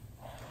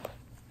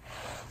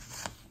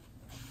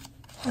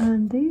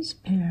 And this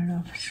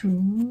pair of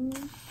shoes.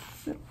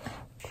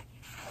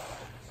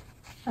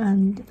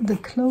 And the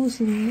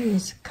clothing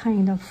is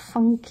kind of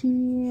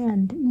funky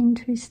and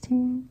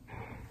interesting.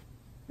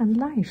 And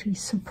life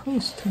is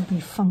supposed to be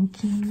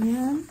funky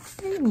and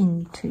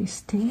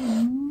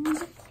interesting.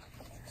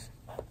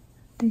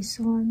 This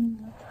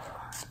one.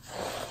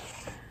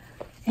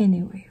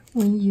 Anyway,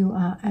 when you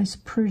are as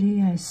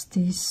pretty as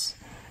this,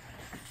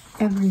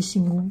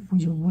 everything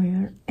you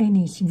wear,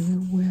 anything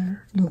you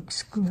wear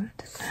looks good.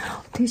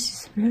 This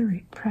is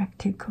very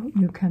practical.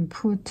 You can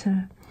put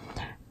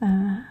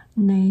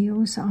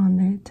nails on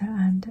it,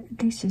 and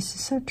this is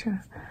such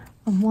a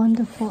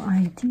wonderful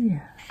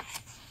idea.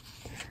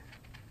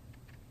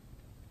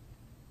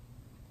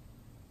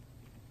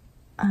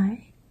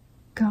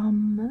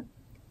 Gum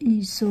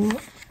isohel,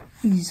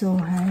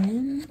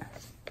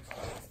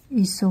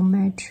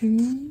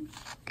 isometric.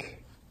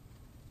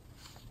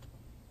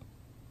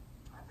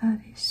 That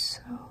is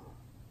so.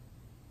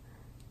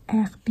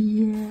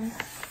 Herbier.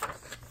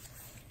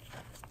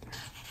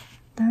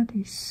 That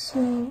is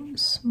so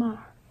smart.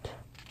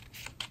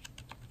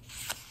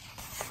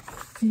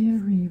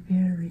 Very,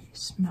 very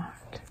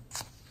smart.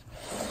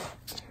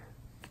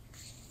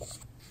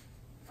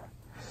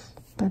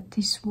 But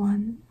this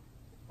one,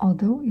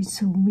 although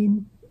it's a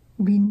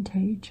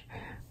vintage,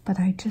 but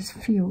I just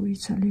feel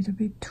it's a little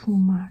bit too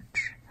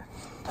much.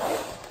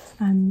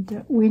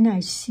 And when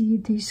I see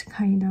this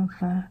kind of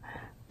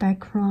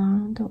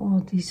background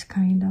or this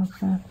kind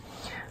of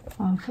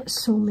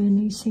so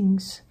many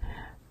things,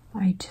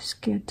 I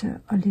just get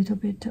a little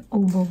bit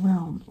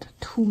overwhelmed.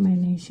 Too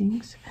many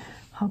things.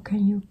 How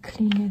can you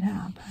clean it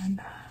up? And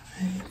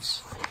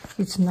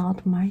it's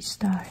not my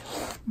style.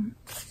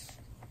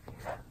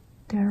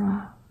 There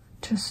are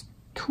just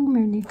too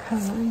many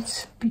colors.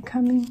 It's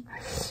becoming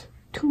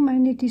too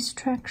many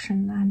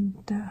distractions, and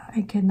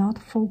I cannot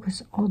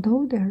focus.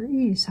 Although there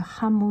is a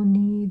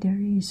harmony, there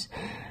is,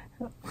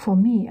 for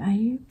me,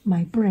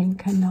 my brain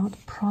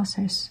cannot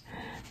process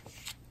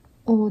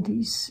all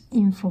this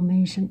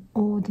information,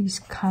 all these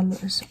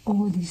colors,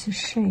 all these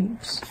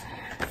shapes.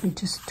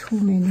 It's just too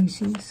many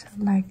things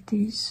like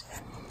this.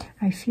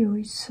 I feel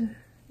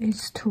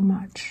it's too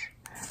much.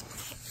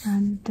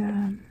 And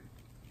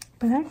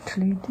but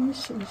actually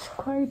this is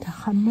quite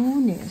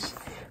harmonious.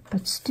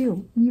 But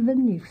still,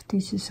 even if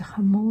this is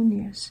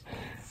harmonious,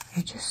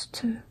 it's just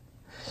too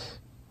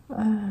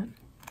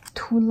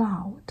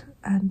loud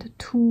and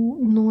too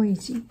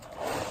noisy.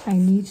 I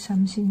need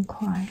something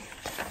quiet.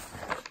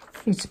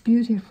 It's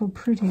beautiful,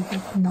 pretty,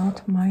 but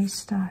not my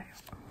style.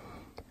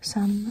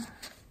 Some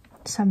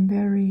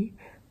very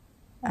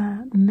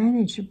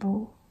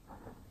manageable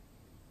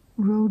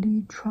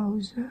rolly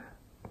trouser,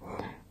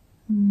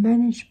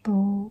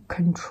 manageable,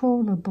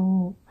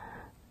 controllable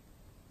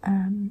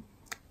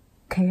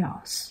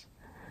chaos.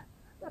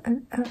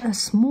 A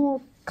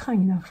small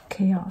kind of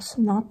chaos,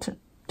 not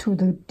to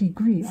the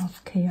degree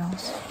of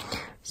chaos.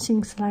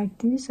 Things like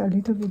this, a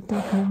little bit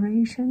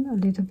decoration, a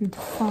little bit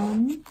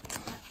fun,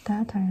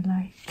 that I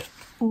like.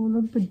 All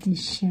of the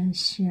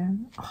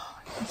xian. Oh,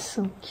 it's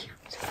so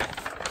cute.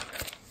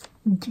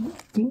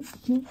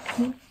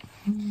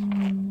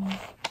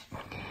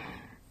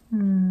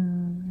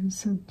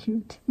 So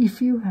cute.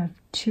 If you have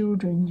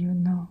children, you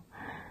know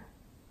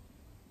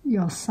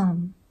your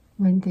son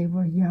when they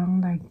were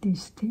young like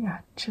this. They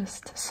are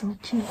just so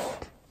cute.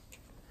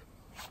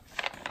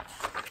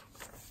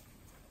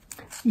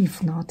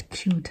 If not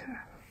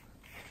cuter.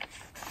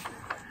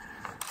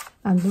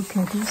 And look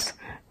at this.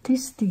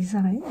 This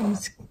design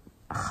is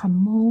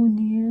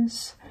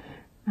harmonious,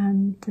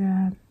 and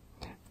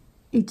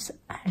it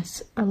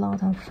has a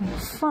lot of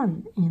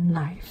fun in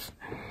life.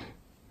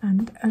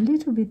 And a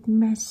little bit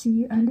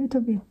messy, a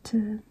little bit,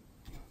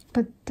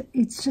 but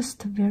it's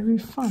just very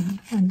fun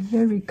and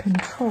very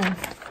controlled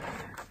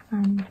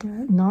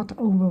and not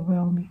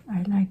overwhelming.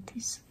 I like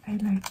this. I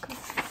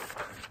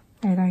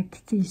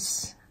like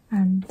this,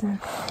 and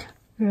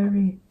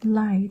very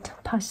light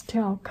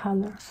pastel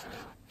color,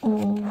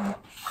 all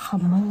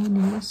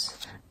harmonious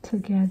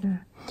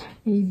together.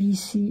 A, B,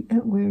 C,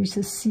 where is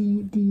a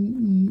C, D,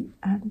 E,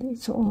 and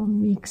it's all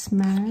mix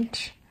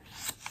match.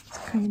 It's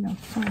kind of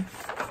fun.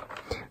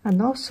 And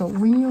also,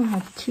 when you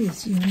have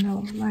kids, you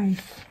know,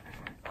 life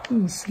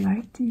is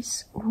like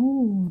this.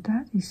 Oh,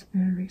 that is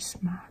very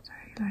smart.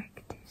 I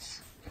like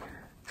this.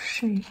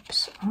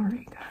 Shapes,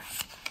 origami.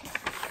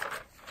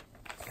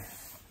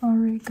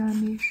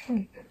 Origami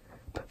shape.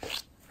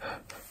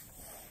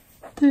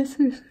 This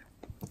is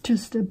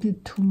just a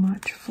bit too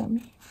much for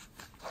me,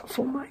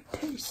 for my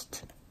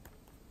taste.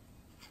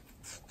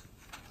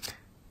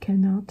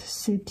 Cannot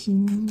sit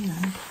in,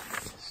 and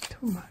it's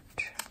too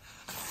much.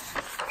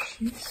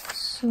 She's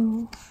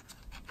so...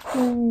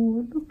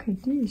 Oh, look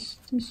at this.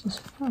 This is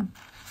fun.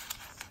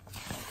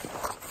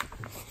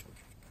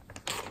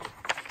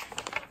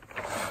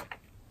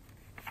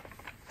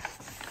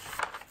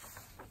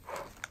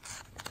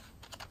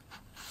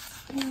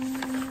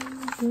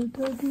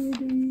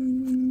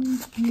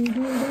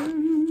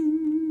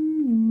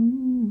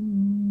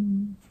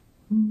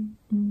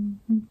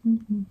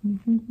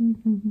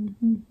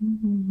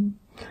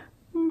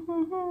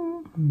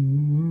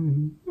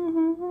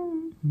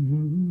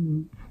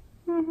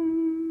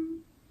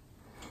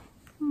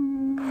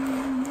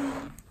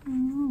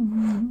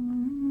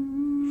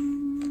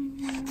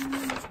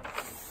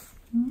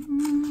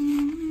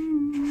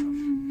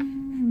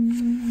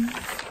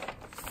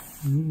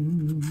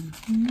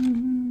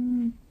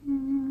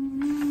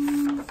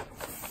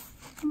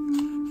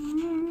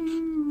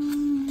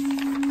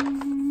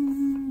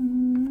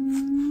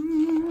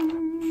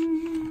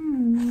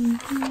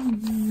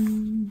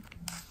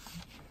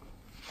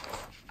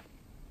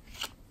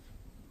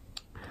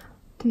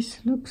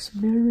 This looks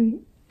very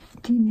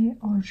dîner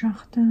au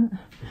jardin.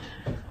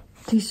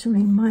 This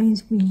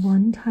reminds me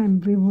one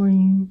time we were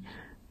in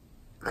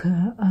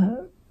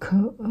Croatia,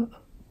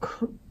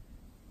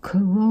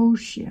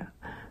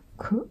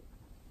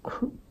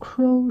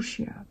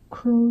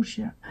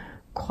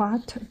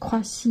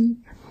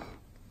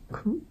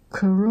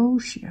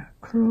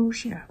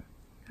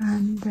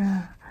 and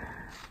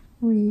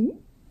we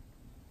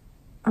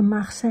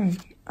Marseille.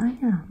 Ah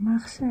yeah,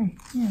 Marseille.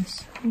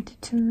 Yes,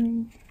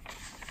 Mediterranean.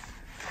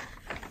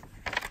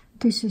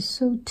 This is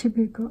so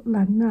typical,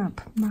 La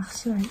Nappe,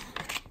 Marseille.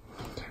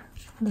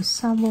 Le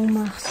savon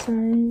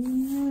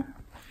Marseille.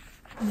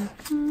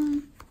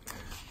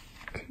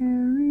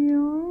 Carry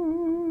on.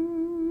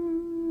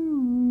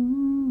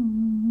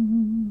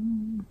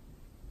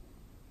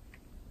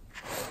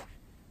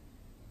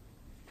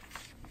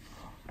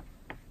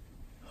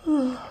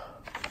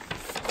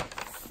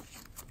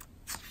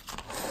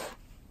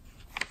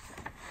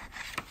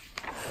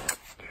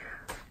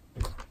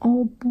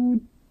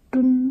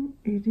 Obudun,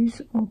 it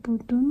is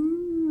Obudun.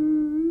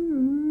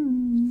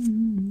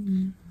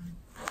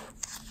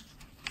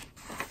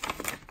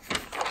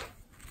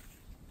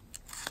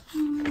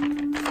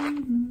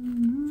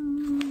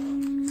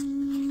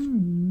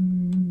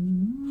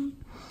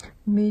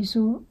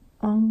 Maison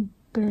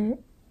amberée.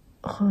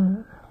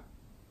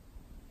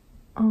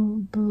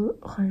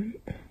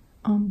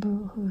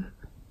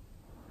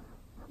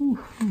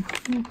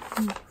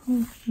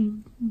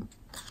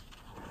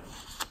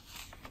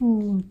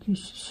 Oh,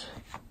 this is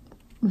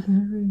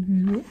very,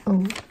 very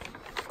old.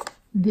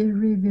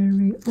 Very,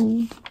 very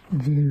old.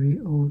 Very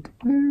old.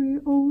 Very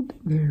old.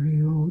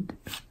 Very old.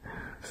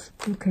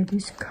 Look at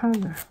this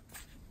color.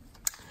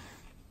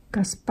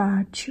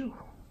 Gazpacho.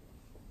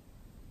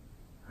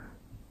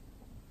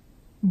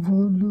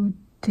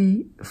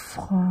 Velouté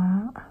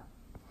froid.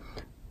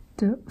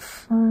 De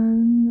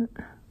fan.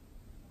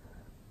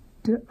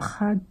 De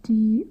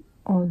radis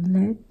au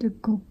lait de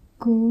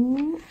coco.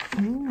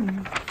 Oh.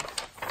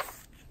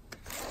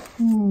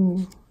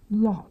 Oh,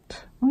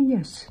 lot. Oh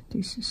yes,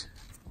 this is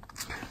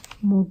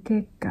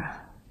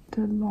Mogeka,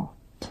 the lot.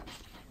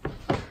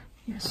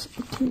 Yes,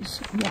 it is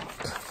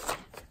lot.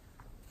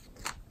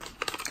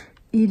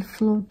 Île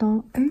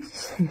flottant. Eh,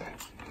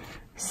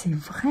 c'est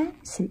vrai,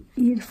 c'est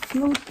île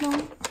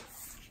flottant.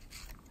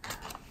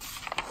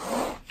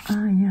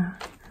 Ah yeah,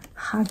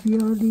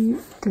 ravioli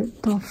de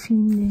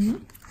Dauphiné.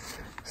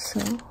 So,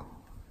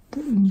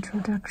 the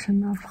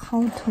introduction of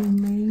how to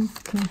make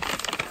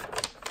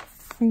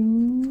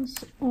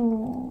things.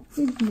 Oh,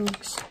 it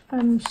looks,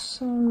 I'm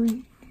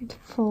sorry, it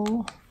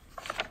fall.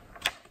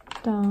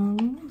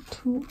 down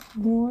to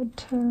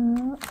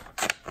water.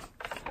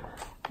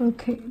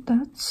 Okay,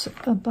 that's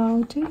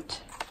about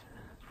it.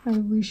 I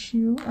wish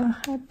you a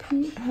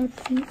happy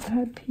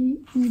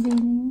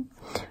evening.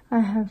 I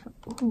have,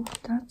 oh,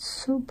 that's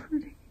so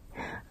pretty.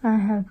 I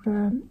have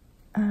 5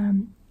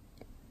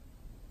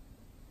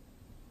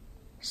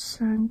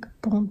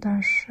 bons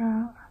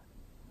d'achat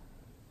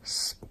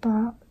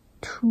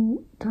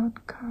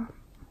spa2.com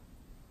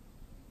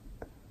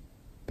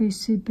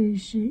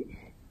BCBG.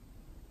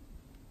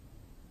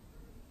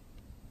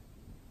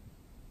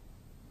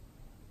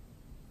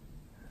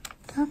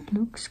 That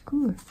looks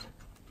good.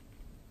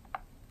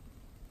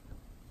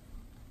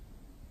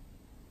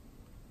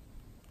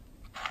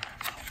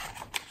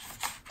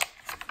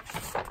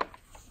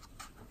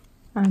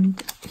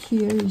 And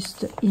here is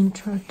the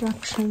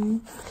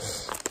introduction,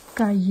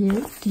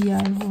 Cahier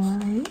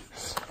DIY,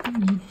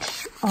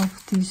 each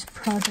of this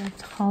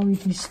project, how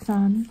it is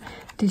done.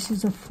 This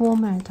is the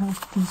format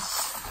of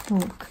this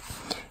book.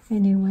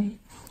 Anyway,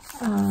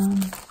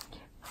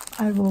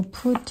 I will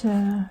put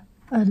a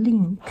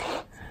link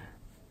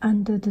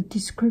under the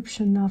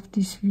description of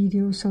this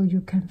video so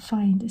you can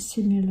find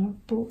similar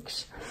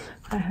books.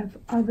 I have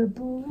other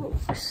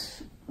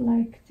books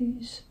like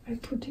this. I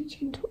put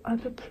it into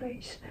other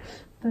place,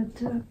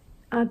 but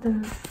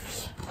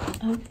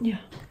yeah,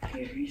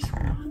 here is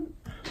one.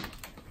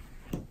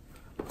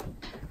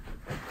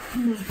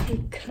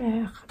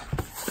 Marie-Claire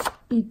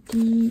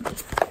Eddy.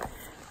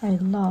 I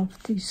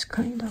love this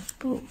kind of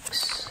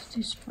books.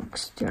 These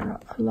books, there are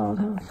a lot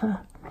of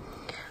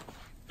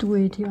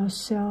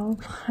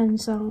do-it-yourself,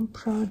 hands-on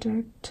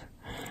project,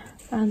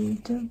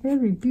 and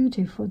very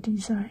beautiful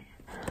design.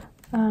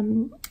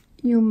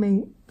 You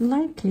may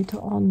like it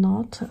or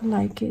not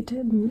like it.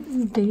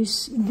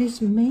 This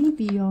may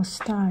be your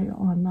style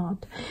or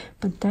not,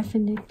 but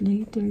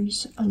definitely there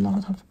is a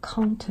lot of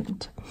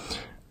content,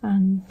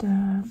 and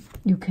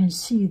you can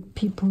see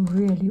people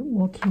really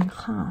working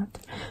hard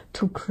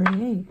to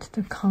create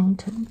the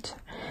content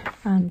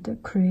and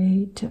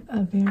create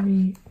a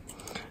very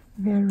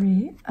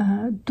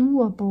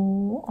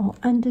doable or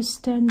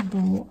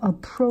understandable,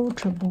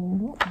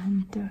 approachable,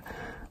 and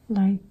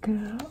like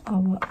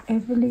our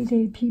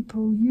everyday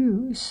people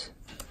use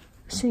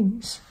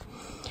things.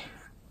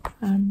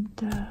 And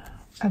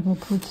I will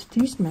put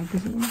this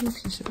magazine,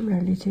 this is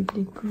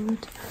relatively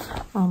good,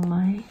 on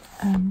my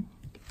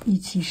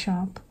Etsy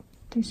shop.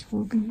 This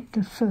will be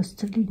the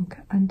first link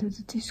under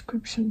the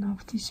description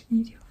of this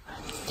video.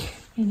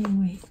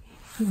 Anyway,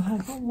 you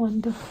have a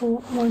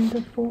wonderful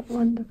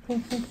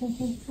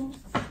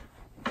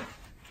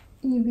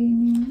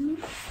evening.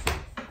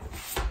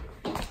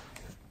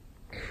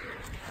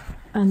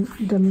 And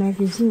the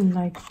magazine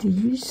like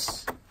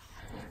this,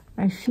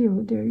 I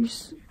feel there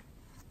is,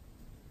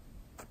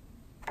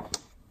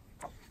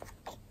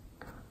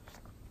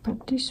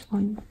 but this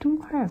one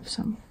do have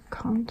some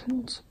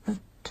contents, but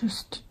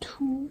just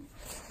too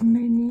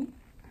many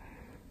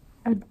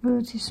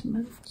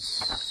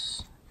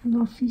advertisements,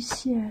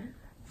 l'officiel,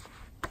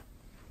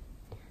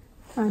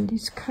 and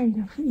it's kind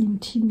of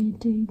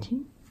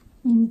intimidating.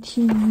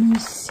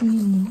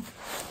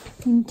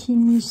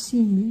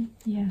 Intimissimi,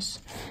 yes,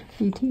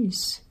 it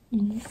is.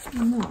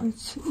 No,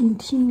 it's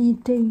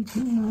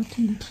intimidating, not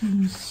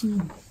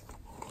intimissimi.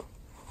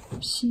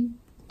 See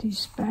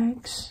these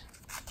bags?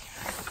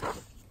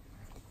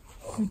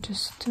 I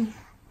just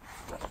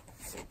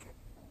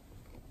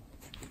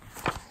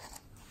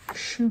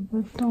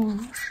cheveux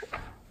d'ange.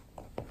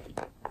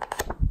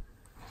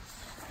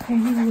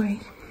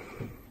 Anyway.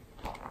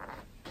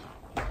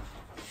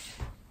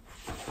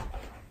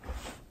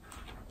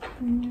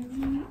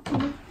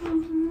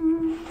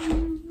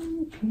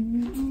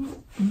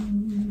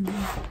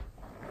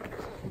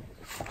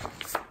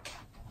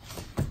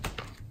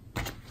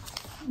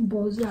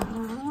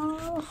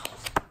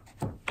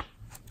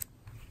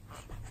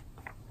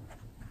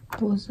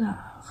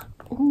 Beaux-Arts.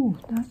 Oh,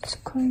 that's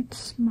quite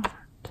smart.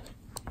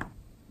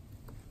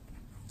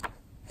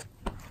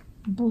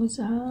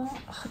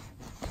 Beaux-Arts.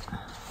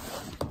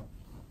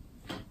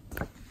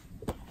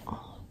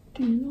 Oh,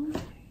 do you know?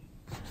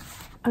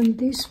 And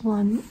this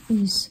one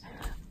is,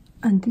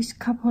 and this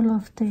couple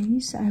of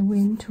days I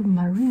went to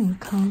Marin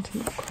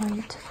County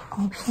quite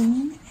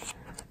often,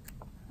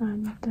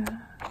 and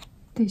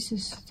this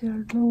is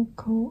their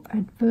local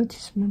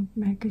advertisement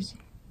magazine.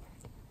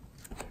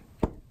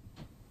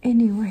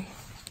 Anyway,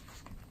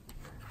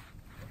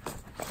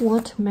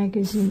 what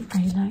magazine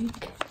I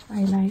like?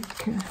 I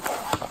like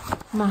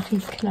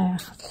Marie-Claire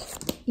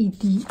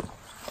Eddy.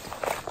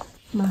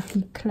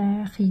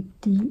 Marie-Claire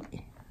Eddy,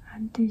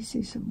 and this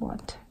is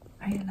what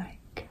I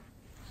like.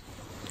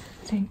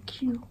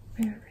 Thank you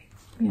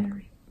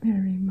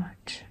very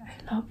much. I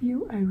love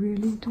you. I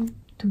really do.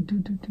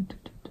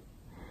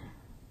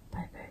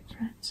 Bye bye,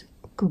 friends.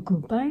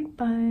 Bye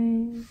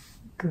bye.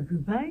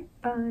 Bye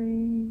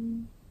bye.